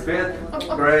Yes.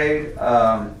 5th grade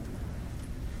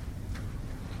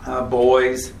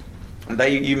boys,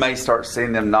 you may start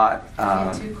seeing them not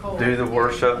Too cold. do the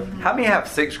worship. How many have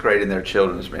 6th grade in their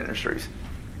children's ministries?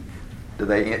 Do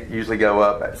they usually go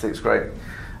up at 6th grade?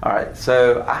 All right,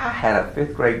 so I had a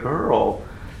 5th grade girl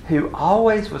who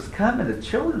always was coming to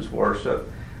children's worship,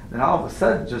 and all of a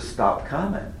sudden just stopped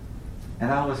coming.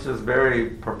 And I was just very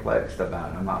perplexed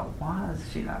about it. I'm like, why is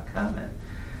she not coming?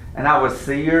 And I would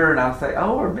see her and I'd say,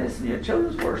 oh, we're missing you at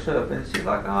children's worship. And she's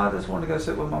like, oh, I just want to go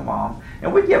sit with my mom.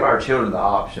 And we give our children the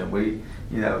option.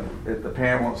 If the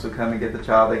parent wants to come and get the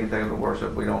child, they can take them to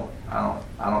worship. I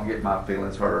don't get my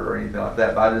feelings hurt or anything like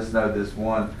that. But I just know this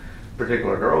one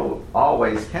particular girl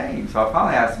always came. So I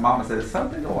finally asked mom, I said, is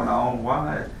something going on?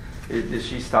 Why did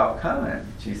she stop coming?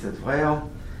 She says, well,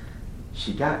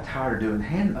 she got tired of doing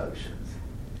hand motions.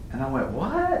 And I went,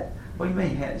 what? What do you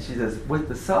mean? She says, with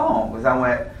the songs. I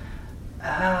went,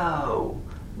 oh,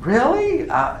 really?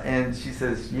 And she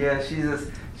says, yeah, she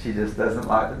just doesn't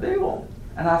like to do them.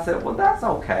 And I said, well, that's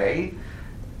okay.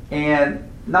 And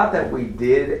not that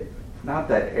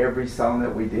every song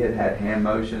that we did had hand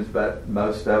motions, but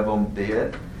most of them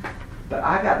did. But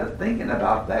I got to thinking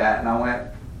about that, and I went,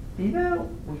 we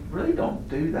really don't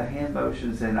do the hand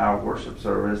motions in our worship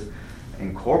service,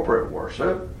 in corporate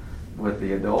worship with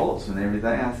the adults and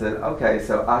everything. I said, okay,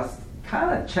 so I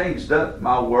kind of changed up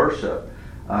my worship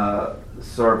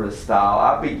service style.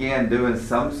 I began doing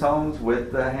some songs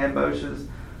with the hand motions,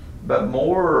 but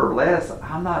more or less,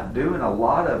 I'm not doing a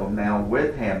lot of them now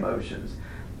with hand motions.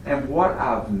 And what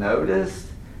I've noticed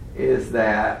is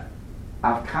that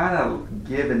I've kind of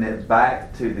given it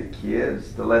back to the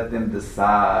kids to let them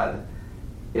decide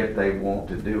if they want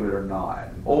to do it or not,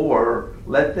 or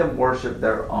let them worship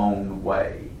their own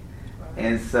way.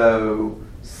 And so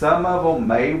some of them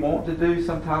may want to do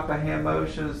some type of hand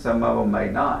motions, some of them may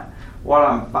not. What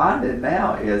I'm finding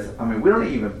now is, we don't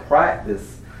even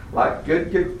practice. Like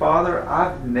Good Father,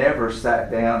 I've never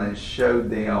sat down and showed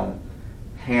them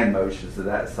hand motions of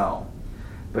that song.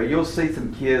 But you'll see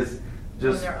some kids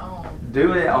just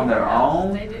doing it on their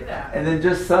own. They do that. And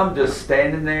then some just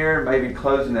standing there, maybe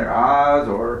closing their eyes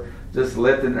or just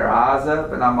lifting their eyes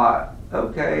up. And I'm like,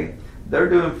 okay, they're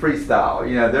doing freestyle.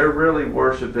 They're really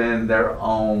worshiping their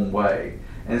own way.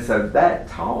 And so that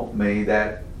taught me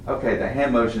that, okay, the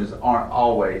hand motions aren't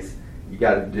always, you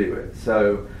got to do it.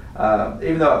 So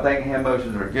even though I think hand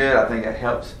motions are good, I think it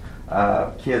helps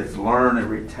kids learn and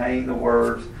retain the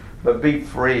words, but be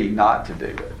free not to do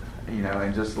it,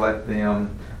 and just let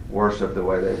them worship the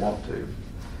way they want to.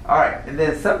 All right, and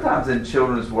then sometimes in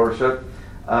children's worship,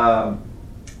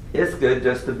 it's good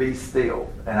just to be still.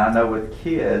 And I know with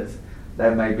kids,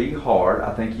 that may be hard.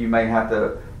 I think you may have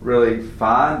to really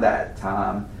find that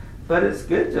time, but it's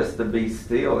good just to be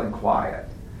still and quiet.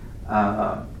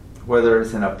 Whether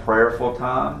it's in a prayerful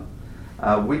time.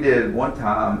 We did one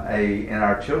time in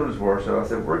our children's worship, I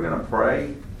said, we're going to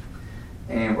pray,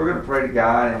 and we're going to pray to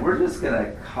God, and we're just going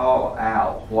to call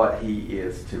out what He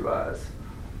is to us.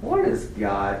 What is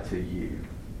God to you?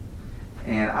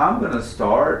 And I'm going to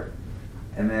start,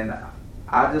 and then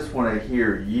I just want to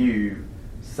hear you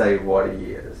say what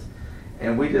He is.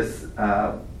 And we just,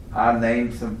 I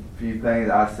named some few things.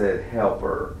 I said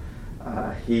helper,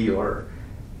 healer,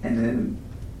 and then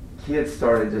kids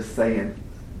started just saying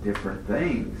different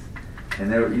things,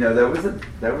 and there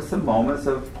was some moments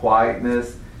of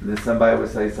quietness, and then somebody would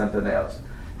say something else.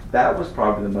 That was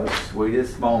probably the most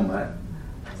sweetest moment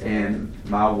in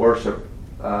my worship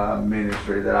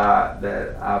ministry that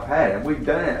I've had, and we've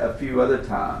done it a few other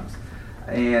times,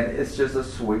 and it's just a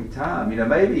sweet time.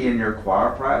 Maybe in your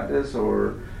choir practice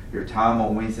or your time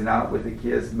on Wednesday night with the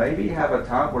kids, maybe have a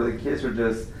time where the kids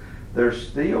are they're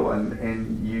still,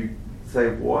 and you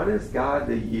say, what is God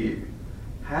to you?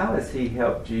 How has He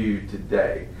helped you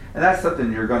today? And that's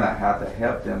something you're going to have to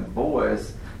help them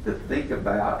boys to think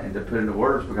about and to put into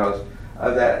words, because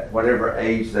of that, whatever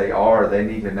age they are, they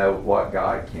need to know what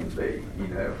God can be.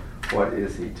 What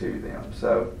is He to them?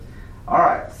 So, all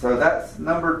right, so that's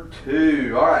number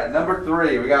 2. All right, number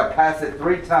 3, we got to pass it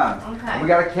 3 times. Okay. And we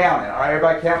got to count it. All right,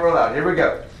 everybody count real loud. Here we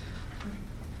go.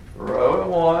 Row it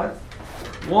once.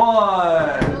 1.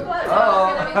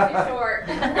 Oh. It's too short.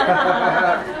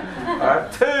 All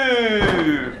right,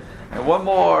 2. And one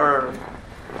more.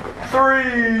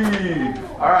 3.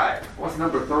 All right, what's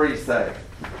number 3 say?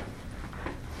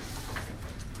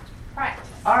 Practice.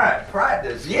 All right,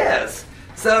 practice, yes.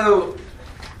 So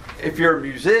if you're a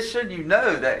musician, you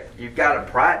know that you've got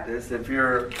to practice. If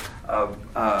you're a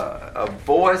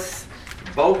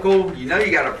vocal, you know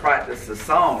you got to practice the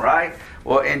song, right?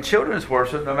 Well, in children's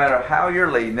worship, no matter how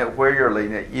you're leading it, where you're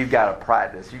leading it, you've got to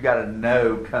practice. You've got to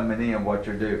know coming in what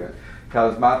you're doing.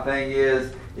 Because my thing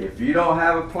is, if you don't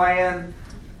have a plan,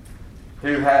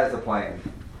 who has a plan?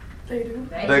 They do.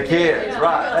 The kids,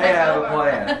 right? They have a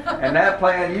plan, and that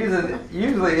plan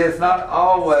usually it's not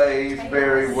always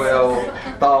very well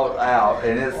thought out,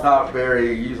 and it's not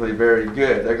usually very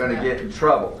good. They're going to get in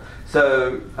trouble.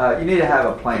 So you need to have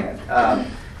a plan.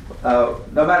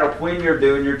 No matter when you're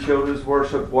doing your children's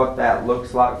worship, what that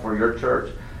looks like for your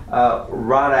church,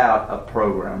 write out a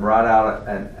program, write out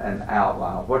an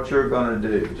outline, what you're going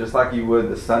to do, just like you would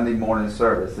the Sunday morning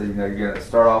service. So, you're going to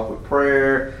start off with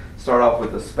prayer, start off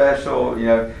with a special,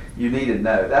 you need to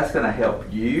know. That's going to help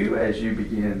you as you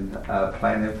begin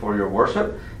planning for your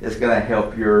worship. It's going to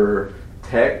help your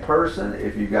tech person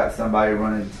if you've got somebody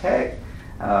running tech.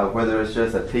 whether it's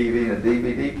just a TV and a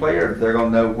DVD player, they're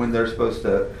going to know when they're supposed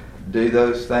to do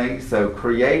those things. So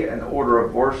create an order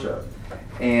of worship.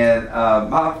 And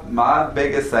my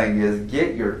biggest thing is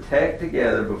get your tech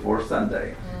together before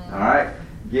Sunday. All right?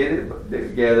 Get it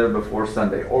together before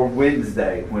Sunday or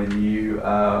Wednesday when you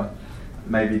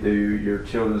maybe do your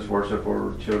children's worship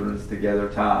or children's together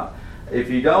time. If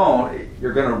you don't,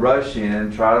 you're going to rush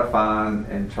in, try to find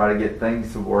and try to get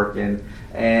things to working,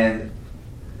 and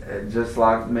just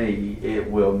like me, it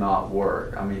will not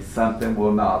work. I mean, something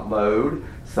will not load,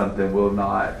 something will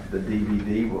not, the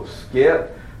DVD will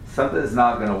skip, something's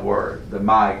not going to work. The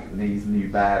mic needs new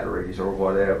batteries or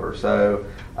whatever. So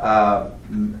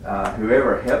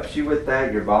whoever helps you with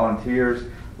that, your volunteers,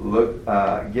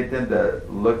 get them to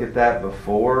look at that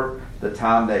before the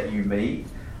time that you meet.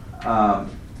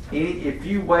 If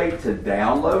you wait to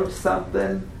download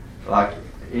something, like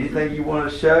anything you want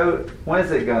to show, when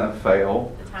is it going to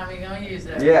fail? The time you're going to use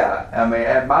it. Yeah, I mean,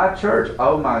 at my church,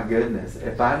 oh my goodness,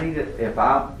 if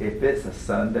it's a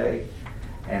Sunday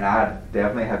and I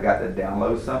definitely have got to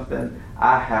download something,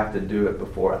 I have to do it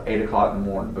before 8 o'clock in the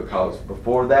morning, because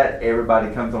before that,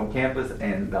 everybody comes on campus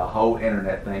and the whole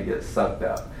internet thing gets sucked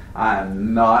up. I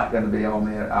am not going to be on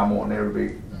it. I won't never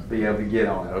be able to get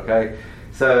on it, okay?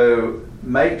 So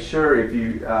make sure if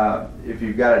you've got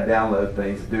to download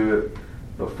things, do it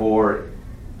before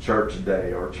church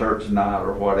day or church night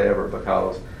or whatever,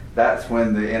 because that's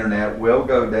when the internet will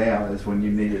go down, is when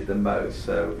you need it the most.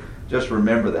 So just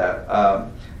remember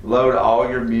that. Load all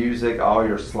your music, all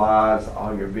your slides,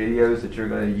 all your videos that you're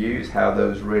going to use, have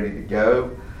those ready to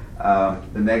go.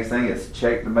 The next thing is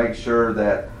check to make sure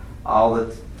that all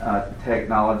the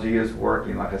technology is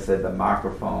working. Like I said, the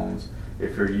microphones,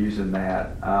 if you're using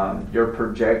that, your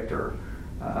projector,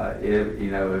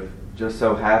 if just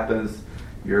so happens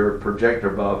your projector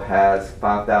bulb has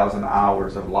 5,000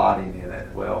 hours of lighting in it,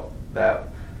 well, that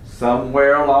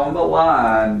somewhere along the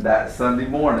line that Sunday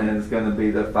morning is going to be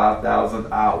the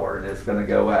 5,000th hour, and it's going to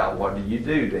go out. What do you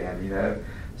do then?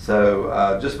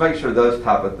 So just make sure those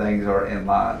type of things are in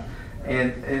line.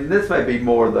 And this may be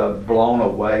more the blown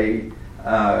away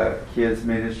kids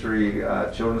ministry,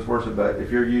 children's worship, but if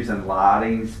you're using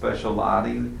lighting, special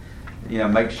lighting,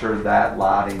 make sure that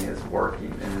lighting is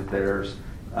working and that there's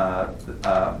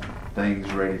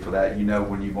things ready for that.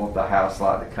 When you want the house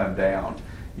light to come down,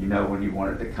 when you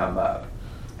want it to come up.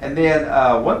 And then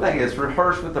one thing is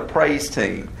rehearse with the praise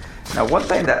team. Now, one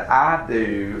thing that I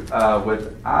do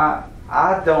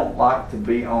I don't like to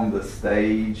be on the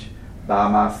stage by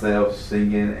myself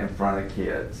singing in front of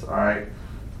kids, all right?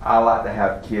 I like to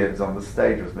have kids on the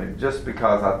stage with me, just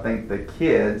because I think the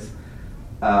kids,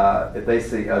 if they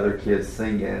see other kids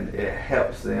singing, it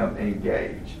helps them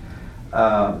engage.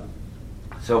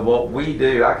 So what we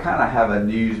do, I kind of have a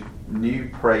new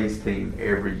praise team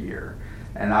every year,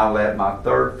 and I let my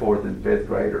 3rd, 4th, and 5th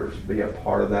graders be a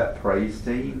part of that praise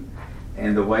team.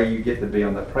 And the way you get to be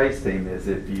on the praise team is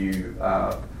if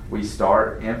we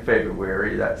start in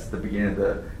February. That's the beginning of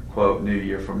the quote new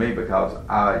year for me, because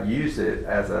I use it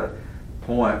as a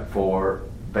point for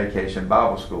Vacation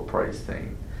Bible School praise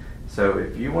team. So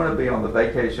if you want to be on the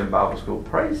Vacation Bible School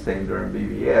praise team during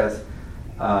VBS,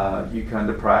 you come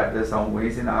to practice on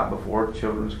Wednesday night before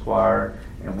children's choir,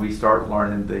 and we start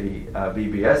learning the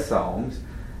VBS songs.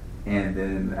 And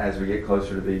then as we get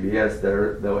closer to VBS,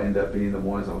 they'll end up being the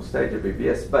ones on stage at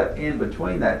VBS. But in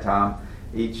between that time,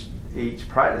 each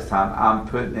practice time, I'm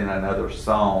putting in another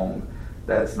song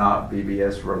that's not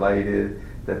VBS related,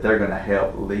 that they're going to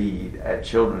help lead at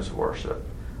children's worship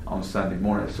on Sunday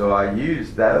morning. So I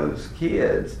use those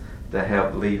kids to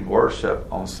help lead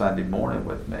worship on Sunday morning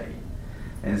with me.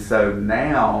 And so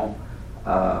now,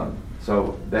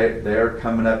 so they're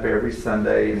coming up every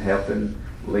Sunday and helping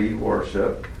lead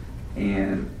worship,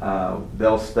 and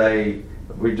they'll stay.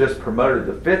 We just promoted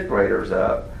the 5th graders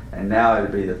up, and now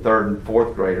it'll be the 3rd and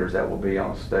 4th graders that will be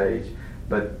on stage.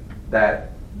 But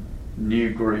that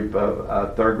new group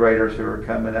of 3rd graders who are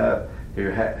coming up,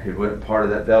 who weren't part of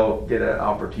that, they'll get an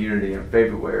opportunity in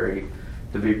February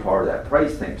to be part of that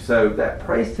praise team. So that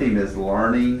praise team is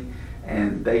learning,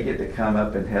 and they get to come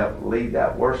up and help lead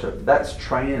that worship. That's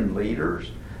training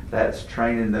leaders. That's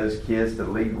training those kids to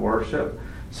lead worship.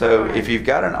 So if you've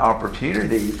got an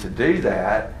opportunity to do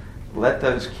that, let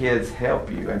those kids help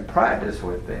you and practice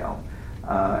with them.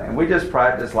 And we just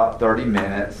practice like 30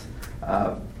 minutes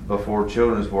before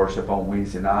children's worship on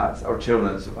Wednesday nights, or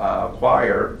children's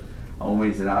choir on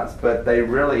Wednesday nights, but they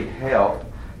really help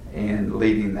in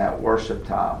leading that worship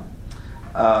time.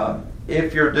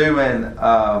 If you're doing,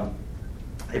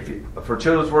 for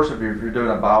children's worship, if you're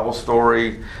doing a Bible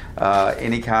story,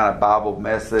 any kind of Bible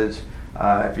message,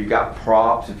 If you got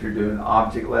props, if you're doing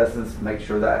object lessons, make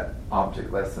sure that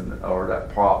object lesson or that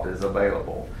prop is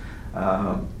available.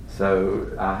 So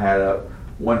I had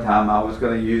one time I was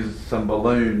going to use some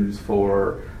balloons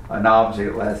for an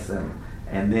object lesson,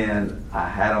 and then I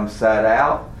had them set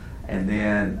out, and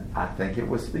then I think it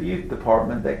was the youth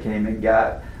department that came and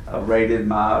raided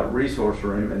my resource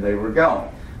room, and they were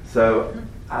gone. So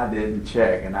I didn't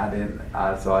check, and I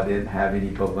didn't have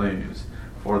any balloons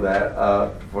for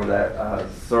that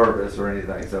service or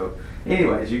anything. So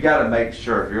anyways, you got to make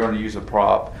sure if you're going to use a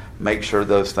prop, make sure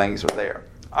those things are there.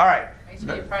 All right. Make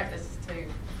sure you practice too.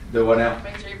 Do what now?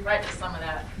 Make sure you practice some of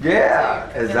that. Yeah,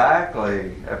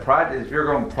 exactly. Practice. If you're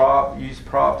going to use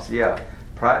props, yeah,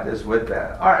 practice with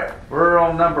that. All right, we're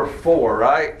on number 4,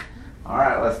 right? All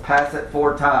right, let's pass it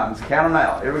 4 times. Count them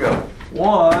out. Here we go.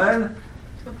 1,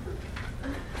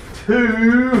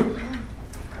 2,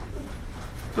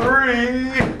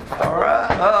 3. All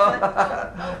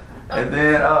right. And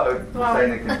then,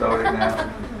 Santa can throw it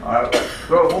now. All right,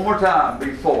 throw it one more time.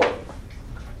 Be 4.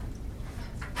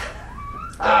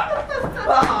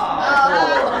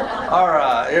 All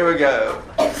right, here we go.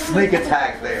 Sneak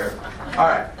attack there. All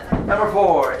right, number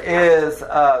 4 is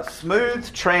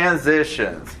smooth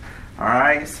transitions. All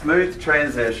right, smooth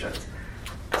transitions.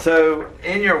 So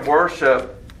in your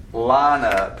worship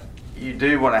lineup, you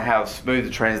do want to have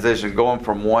smooth transition going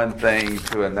from one thing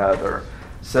to another.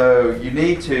 So you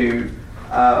need to,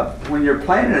 when you're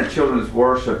planning a children's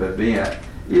worship event,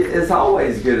 it's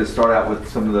always good to start out with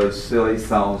some of those silly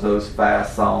songs, those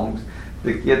fast songs,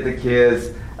 to get the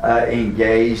kids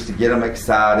engaged, to get them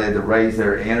excited, to raise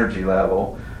their energy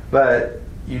level. But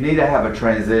you need to have a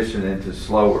transition into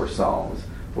slower songs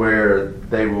where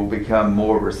they will become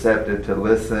more receptive to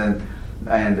listen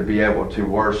and to be able to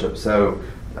worship. So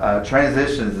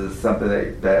transitions is something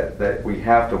that we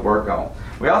have to work on.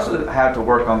 We also have to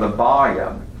work on the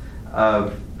volume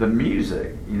of the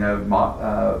music. You know,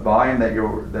 volume that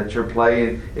you're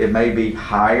playing. It may be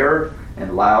higher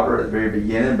and louder at the very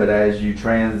beginning, but as you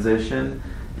transition,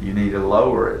 you need to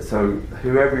lower it. So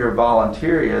whoever your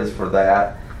volunteer is for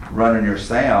that, running your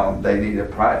sound, they need to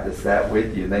practice that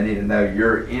with you. They need to know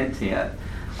your intent.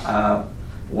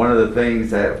 One of the things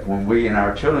that when we in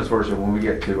our children's worship, when we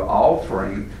get to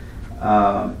offering,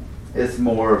 it's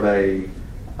more of a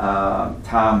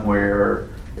time where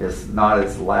it's not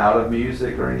as loud of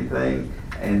music or anything,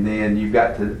 and then you've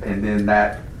got to, and then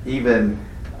that even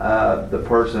the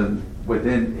person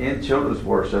in children's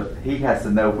worship, he has to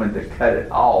know when to cut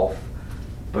it off,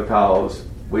 because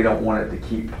we don't want it to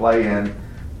keep playing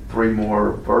 3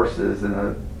 more verses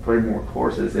and 3 more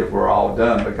courses if we're all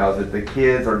done, because if the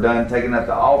kids are done taking up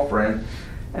the offering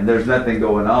and there's nothing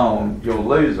going on, you'll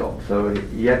lose them. So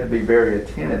you have to be very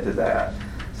attentive to that.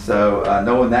 So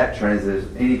knowing that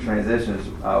any transitions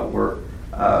work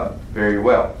very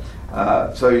well.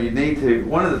 So you need to,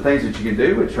 one of the things that you can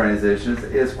do with transitions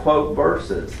is quote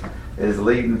verses, is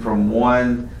leading from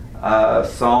one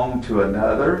song to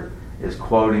another, is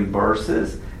quoting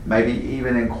verses, maybe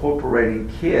even incorporating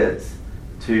kids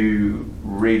to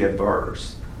read a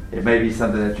verse. It may be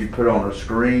something that you put on a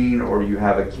screen, or you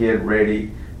have a kid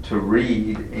ready to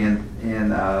read in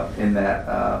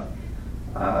that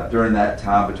during that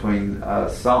time between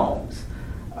songs.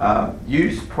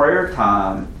 Use prayer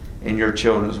time in your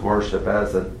children's worship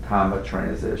as a time of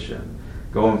transition,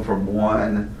 going from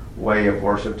one way of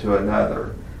worship to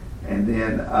another. And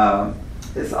then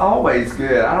it's always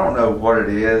good. I don't know what it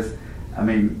is. I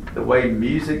mean, the way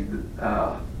music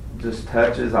just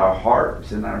touches our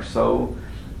hearts and our soul,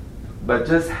 but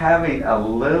just having a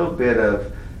little bit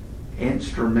of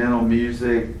instrumental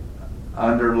music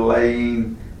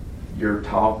underlaying your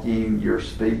talking, your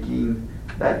speaking,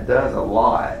 that does a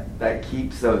lot. That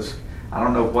keeps us, I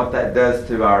don't know what that does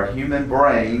to our human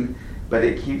brain, but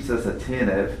it keeps us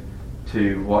attentive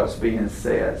to what's being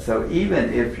said. So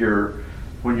even if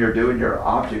when you're doing your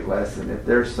object lesson, if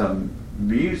there's some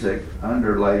music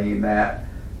underlaying that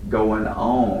going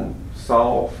on,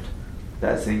 soft,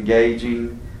 that's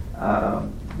engaging,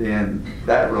 then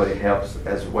that really helps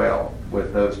as well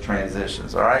with those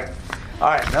transitions. All right,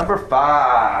 number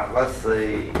 5. Let's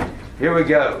see. Here we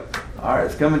go. All right,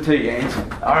 it's coming to you, Angie.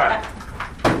 All right,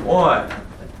 1,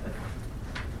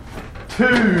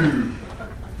 2,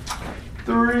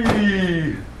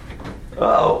 3.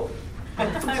 Oh.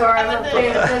 Sorry, I'm not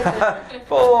paying attention.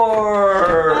 4.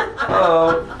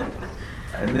 Oh.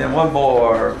 And then one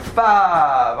more.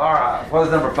 5. All right. What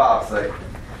does number 5 say?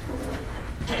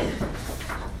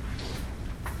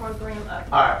 Program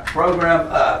up. All right. Program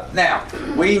up. Now,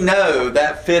 we know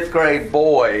that 5th grade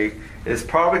boy is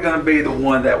probably going to be the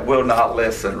one that will not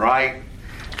listen, right?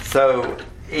 So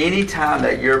anytime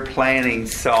that you're planning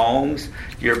songs,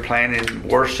 you're planning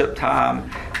worship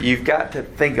time, you've got to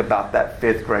think about that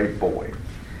 5th grade boy.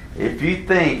 If you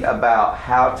think about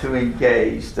how to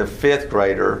engage the 5th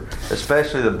grader,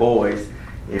 especially the boys,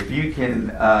 if you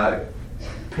can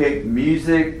pick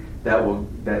music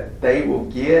that they will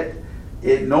get,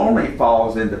 it normally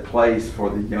falls into place for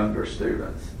the younger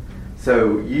students.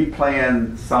 So you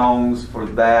plan songs for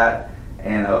that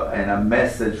and a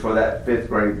message for that 5th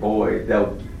grade boy,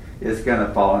 it's going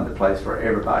to fall into place for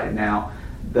everybody. Now,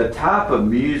 the type of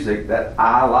music that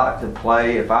I like to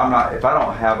play, if I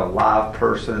don't have a live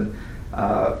person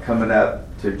coming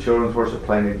up to children's worship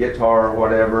playing a guitar or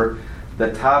whatever,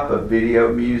 the type of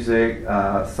video music,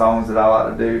 songs that I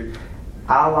like to do,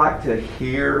 I like to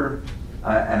hear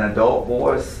an adult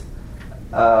voice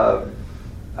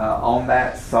on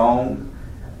that song,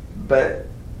 but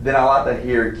then I like to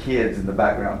hear kids in the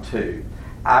background too.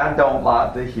 I don't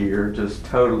like to hear just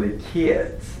totally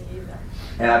kids,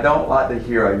 and I don't like to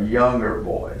hear a younger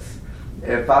voice.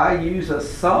 If I use a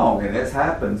song, and it's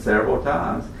happened several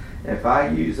times, if I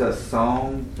use a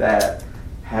song that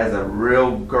has a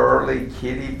real girly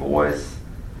kiddie voice,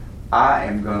 I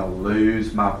am going to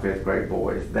lose my 5th grade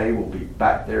boys. They will be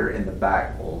back there in the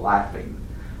back laughing.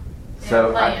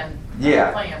 So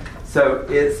So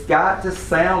it's got to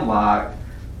sound like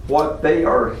what they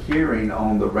are hearing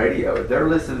on the radio. If they're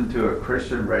listening to a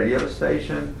Christian radio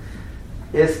station,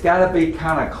 it's got to be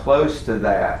kind of close to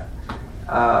that,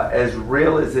 as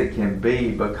real as it can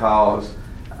be, because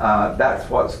that's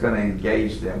what's going to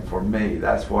engage them for me.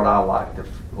 That's what I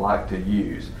like to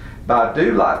use. But I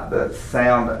do like the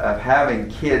sound of having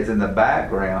kids in the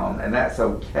background, and that's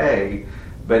okay,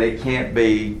 but it can't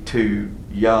be too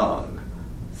young.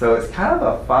 So it's kind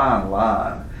of a fine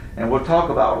line. And we'll talk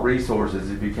about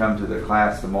resources if you come to the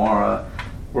class tomorrow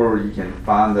where you can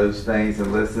find those things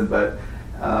and listen, but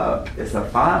it's a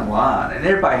fine line, and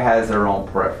everybody has their own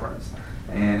preference.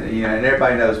 And and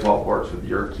everybody knows what works with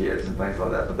your kids and things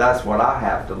like that, but that's what I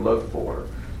have to look for.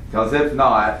 Because if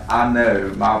not, I know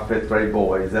my 5th grade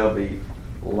boys, they'll be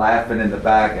laughing in the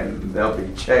back and they'll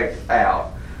be checked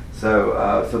out.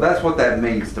 So that's what that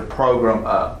means, to program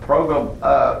up. Program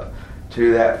up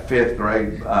to that 5th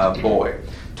grade boy.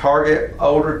 Target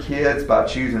older kids by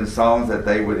choosing songs that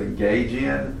they would engage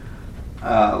in.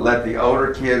 Let the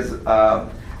older kids,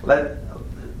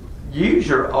 use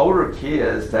your older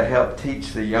kids to help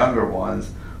teach the younger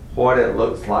ones what it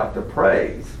looks like to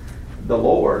praise the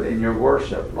Lord in your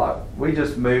worship. Like, we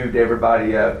just moved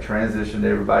everybody up, transitioned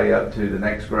everybody up to the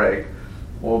next grade.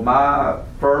 Well, my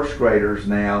 1st graders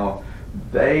now,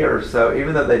 they are so,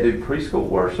 even though they do preschool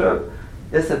worship,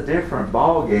 it's a different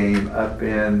ball game up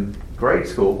in grade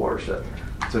school worship.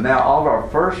 So now all of our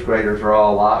 1st graders are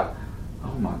all like,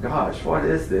 oh my gosh, what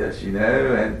is this,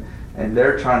 and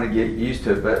they're trying to get used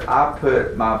to it. But I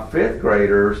put my 5th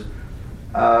graders,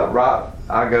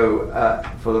 I go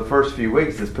for the first few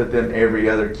weeks is put them every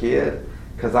other kid,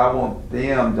 because I want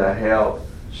them to help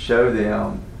show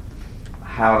them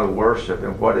how to worship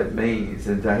and what it means,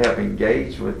 and to help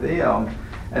engage with them.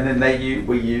 And then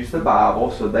we use the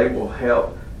Bible, so they will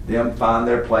help them find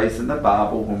their place in the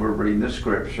Bible when we're reading the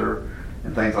scripture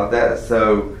and things like that.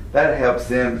 So that helps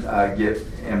them get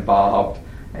involved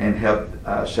and help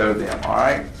show them. All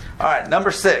right,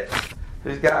 number 6.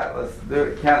 Who's got it? Let's do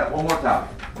it. Count it one more time.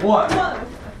 1,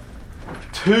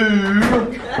 2,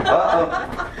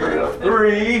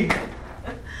 3,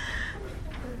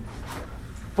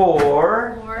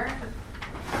 4,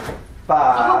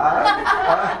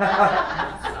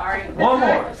 5. Sorry. One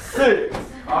more. 6.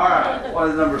 All right. What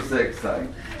does number 6 say?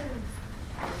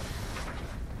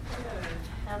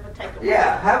 Have a takeaway.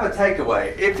 Yeah, have a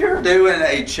takeaway. If you're doing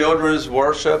a children's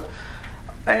worship,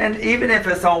 and even if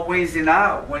it's on Wednesday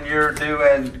night when you're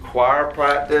doing choir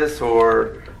practice,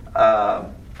 or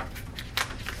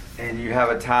and you have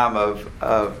a time of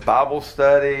Bible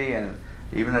study and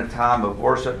even a time of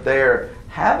worship there,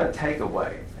 have a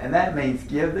takeaway. And that means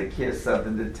give the kids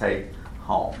something to take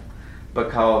home,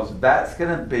 because that's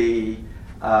going to be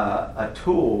a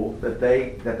tool that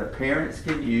the parents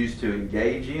can use to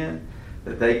engage in,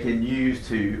 that they can use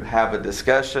to have a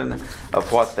discussion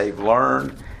of what they've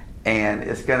learned, and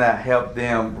it's going to help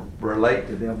them relate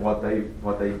to them what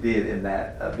they did in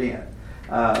that event.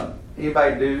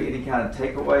 Anybody do any kind of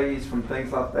takeaways from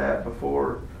things like that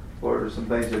before, or some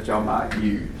things that y'all might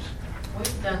use?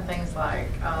 We've done things like,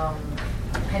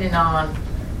 depending on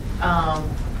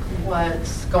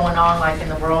what's going on, like in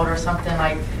the world or something.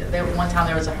 Like one time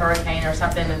there was a hurricane or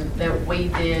something, and that we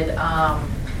did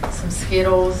some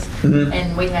Skittles,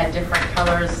 and we had different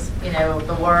colors.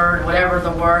 The word, whatever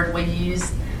the word we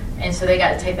used, And so they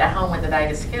got to take that home with a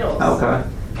bag of Skittles. Okay.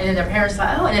 And then their parents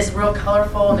like, oh, and it's real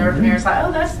colorful. And their parents like,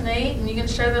 oh, that's neat. And you can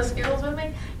share those Skittles with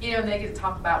me. You know, and they get to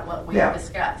talk about what we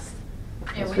discussed.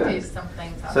 And we do some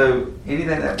things. So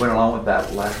anything that went along with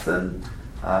that lesson,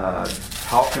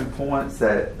 talking points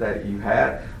that you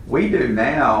had, we do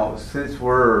now, since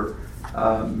we're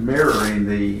mirroring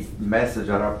the message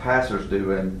that our pastors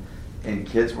do in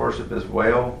kids worship as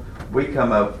well. We've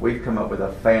come up with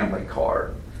a family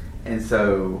card, and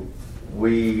so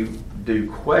we do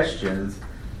questions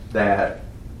that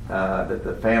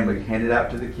the family handed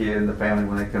out to the kid and the family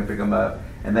when they come pick them up,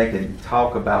 and they can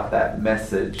talk about that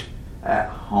message at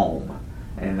home,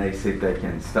 and they see if they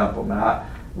can stump them. Now,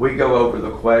 we go over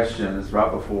the questions right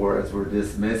before as we're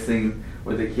dismissing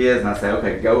with the kids, and I say,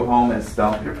 okay, go home and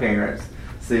stump your parents,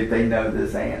 see if they know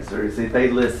this answer, see if they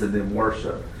listened in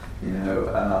worship, you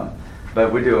know.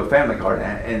 But we do a family card,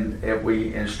 and if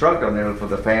we instruct on there for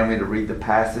the family to read the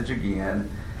passage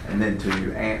again, and then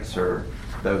to answer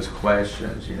those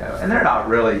questions, you know. And they're not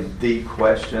really deep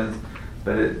questions,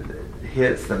 but it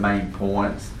hits the main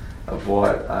points of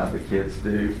what the kids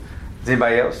do. Does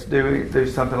anybody else do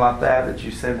something like that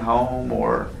you send home,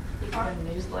 or? We got a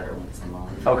newsletter once in a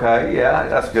month. Okay, yeah,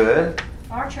 that's good.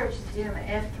 Our church is doing the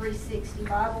F360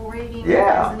 Bible reading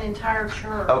Yeah. as an entire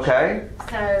church. Okay.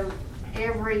 So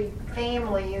every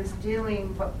family is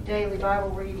doing daily Bible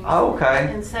readings. Oh,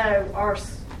 okay. And so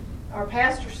our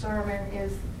pastor's sermon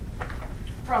is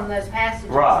from those passages.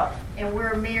 Right. And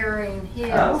we're mirroring his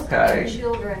Okay. and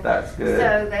children. That's good.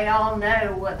 So they all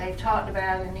know what they've talked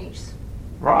about in each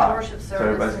worship service. So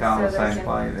everybody's kind of and on the so same they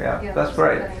plane. Yeah, can- that's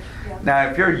great. Yeah. Now,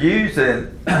 if you're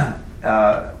using, like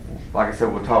I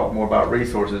said, we'll talk more about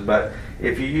resources, but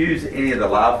if you use any of the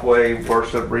Lifeway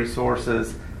worship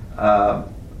resources,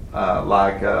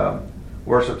 like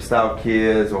Worship Style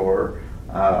Kids or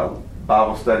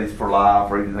Bible Studies for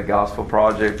Life or even the Gospel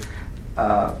Project,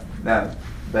 now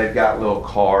they've got little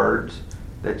cards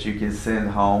that you can send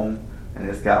home, and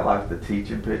it's got like the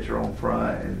teaching picture on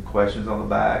front and questions on the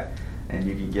back, and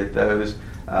you can get those.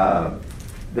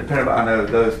 Depending on, I know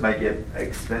those may get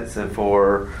expensive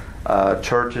for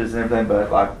churches and everything,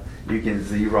 but like you can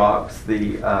Xerox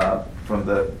the from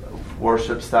the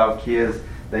Worship Style Kids.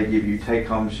 They give you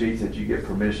take-home sheets that you get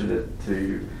permission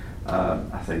to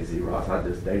I say Xerox, I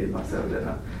just dated myself, didn't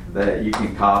I? That you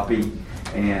can copy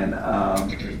and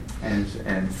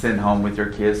send home with your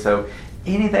kids. So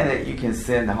anything that you can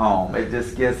send home, it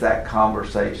just gets that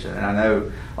conversation. And I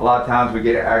know a lot of times we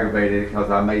get aggravated because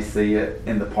I may see it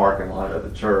in the parking lot of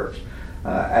the church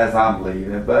as I'm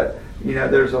leaving. But you know,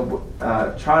 there's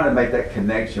trying to make that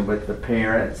connection with the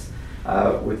parents,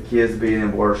 with kids being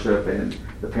in worship and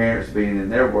the parents being in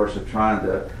their worship, trying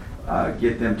to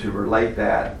get them to relate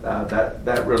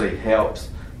that really helps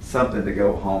something to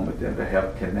go home with them to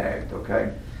help connect.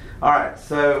 Okay. All right.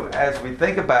 So as we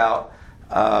think about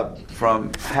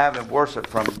from having worship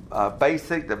from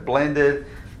basic to blended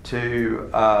to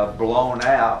blown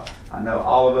out, I know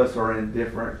all of us are in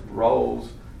different roles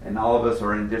and all of us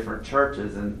are in different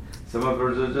churches, and some of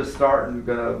us are just going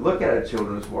to look at a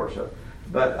children's worship.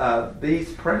 But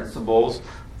these principles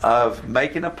of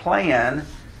making a plan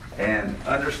and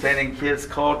understanding kids'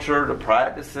 culture, to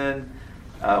practicing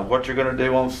what you're going to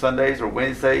do on Sundays or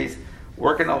Wednesdays,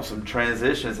 working on some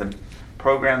transitions and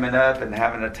programming up and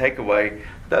having a takeaway,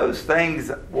 those things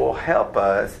will help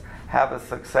us have a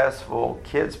successful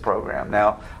kids program.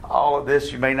 Now, all of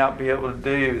this you may not be able to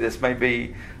do. This may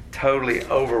be totally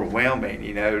overwhelming,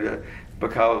 you know,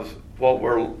 because what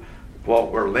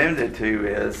we're limited to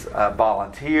is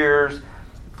volunteers.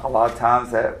 A lot of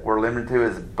times that we're limited to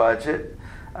is budget.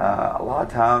 A lot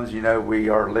of times, you know, we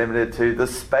are limited to the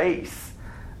space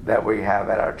that we have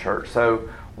at our church. So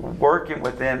working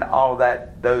within all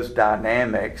those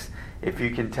dynamics, if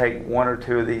you can take one or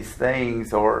two of these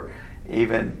things, or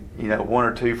even, you know, one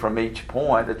or two from each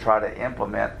point to try to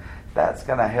implement, that's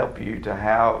going to help you to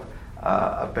have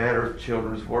a better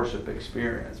children's worship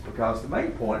experience. Because the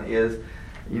main point is,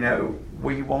 you know,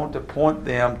 we want to point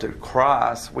them to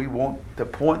Christ. We want to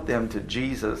point them to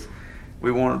Jesus.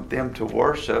 We want them to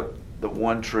worship the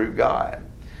one true God.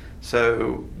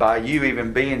 So by you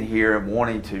even being here and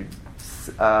wanting to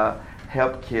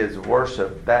help kids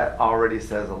worship, that already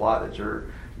says a lot that you're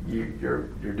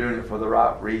doing it for the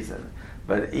right reason.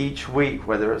 But each week,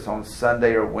 whether it's on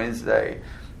Sunday or Wednesday,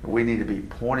 we need to be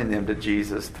pointing them to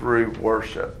Jesus through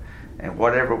worship. And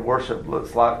whatever worship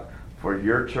looks like for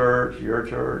your church,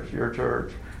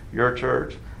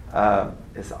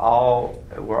 it's all,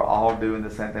 we're all doing the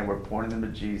same thing. We're pointing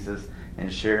them to Jesus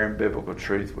and sharing biblical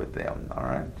truth with them. All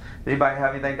right. Anybody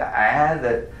have anything to add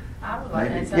I would like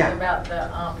to Maybe. say something Yeah. about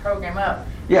the program up.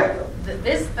 Yeah.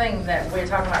 This thing that we're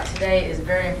talking about today is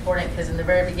very important because in the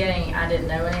very beginning, I didn't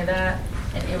know any of that,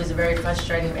 and it was very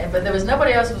frustrating. But there was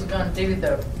nobody else who was going to do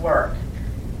the work,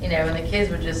 you know, and the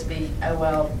kids would just be, oh,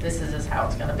 well, this is just how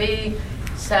it's going to be.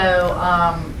 So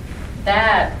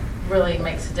that really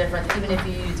makes a difference, even if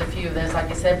you use a few of those, like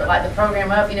you said. But like the program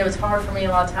up, you know, it's hard for me a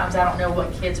lot of times. I don't know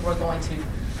what kids we're going to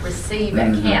receive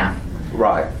at camp.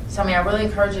 Right. So I mean, I really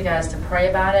encourage you guys to pray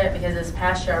about it, because this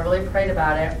past year I really prayed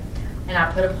about it, and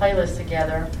I put a playlist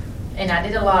together, and I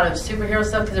did a lot of superhero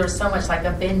stuff because there was so much like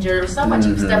Avenger, there was so much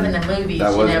stuff in the movies,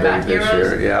 That you was know, about big this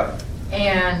heroes. year, yeah.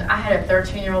 And I had a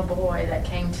 13-year-old boy that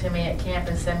came to me at camp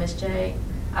and said, Miss J,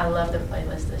 I love the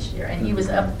playlist this year. And he was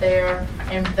up there,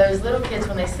 and those little kids,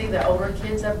 when they see the older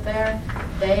kids up there,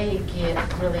 they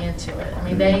get really into it. I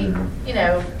mean, they, you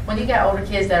know, when you got older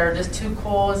kids that are just too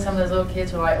cool, and some of those little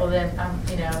kids are like, well, then,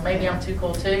 you know, maybe I'm too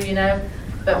cool too, you know.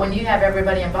 But when you have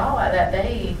everybody involved like that,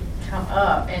 they come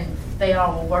up and they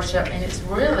all will worship, and it's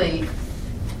really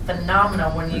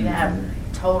phenomenal when you have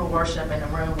total worship in a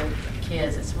room with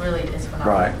kids. It's phenomenal.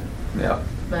 Right. Yeah.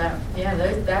 But yeah,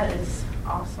 that is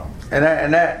awesome. And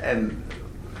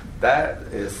that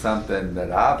is something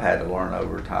that I've had to learn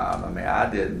over time. I mean,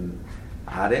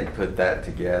 I didn't put that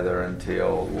together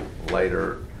until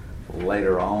later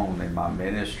on in my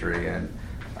ministry, and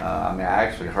I mean, I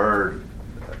actually heard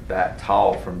that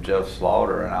talk from Jeff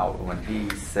Slaughter, and when he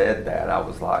said that, I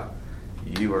was like,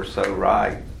 "You are so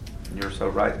right. You're so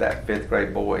right." That 5th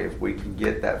grade boy, if we can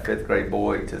get that 5th grade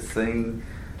boy to sing,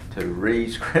 to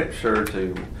read scripture,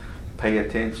 to pay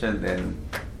attention, then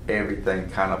everything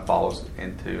kind of falls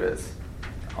into its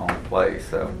own place.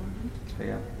 So,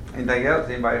 yeah. Anything else?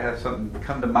 Anybody have something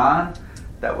come to mind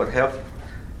that would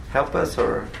help us,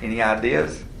 or any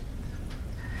ideas?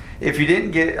 If you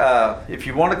didn't get, if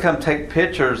you want to come take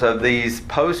pictures of these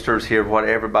posters here, what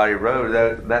everybody wrote,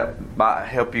 that might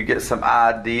help you get some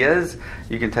ideas.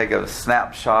 You can take a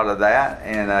snapshot of that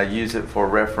and use it for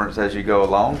reference as you go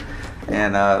along.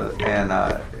 And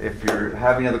if you're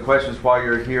having other questions while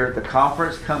you're here at the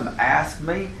conference, come ask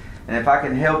me. And if I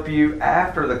can help you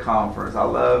after the conference, I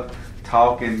love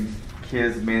talking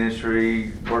kids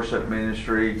ministry, worship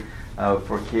ministry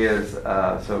for kids.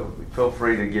 So feel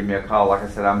free to give me a call. Like I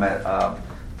said, I'm at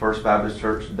First Baptist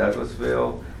Church,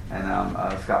 Douglasville, and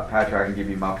I'm Scott Patrick. I can give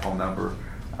you my phone number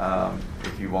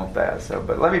if you want that. So,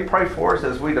 but let me pray for us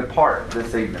as we depart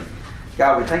this evening.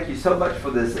 God, we thank you so much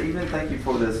for this evening. Thank you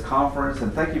for this conference,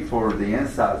 and thank you for the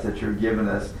insights that you're giving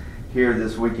us here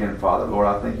this weekend, Father. Lord,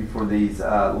 I thank you for these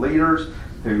leaders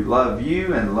who love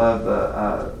you and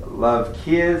love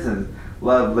kids and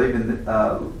love leading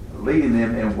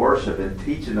them in worship and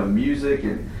teaching them music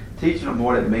and teaching them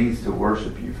what it means to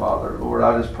worship you, Father. Lord,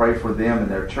 I just pray for them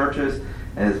and their churches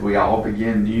as we all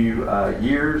begin new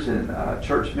years in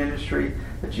church ministry,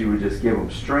 that you would just give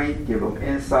them strength, give them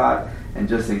insight, and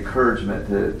just encouragement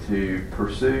to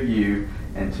pursue you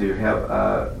and to help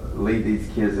lead these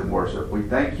kids in worship. We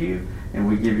thank you, and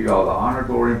we give you all the honor,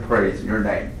 glory, and praise in your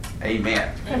name.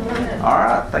 Amen. Amen. All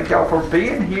right. Thank y'all for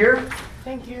being here.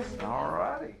 Thank you. All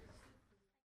righty.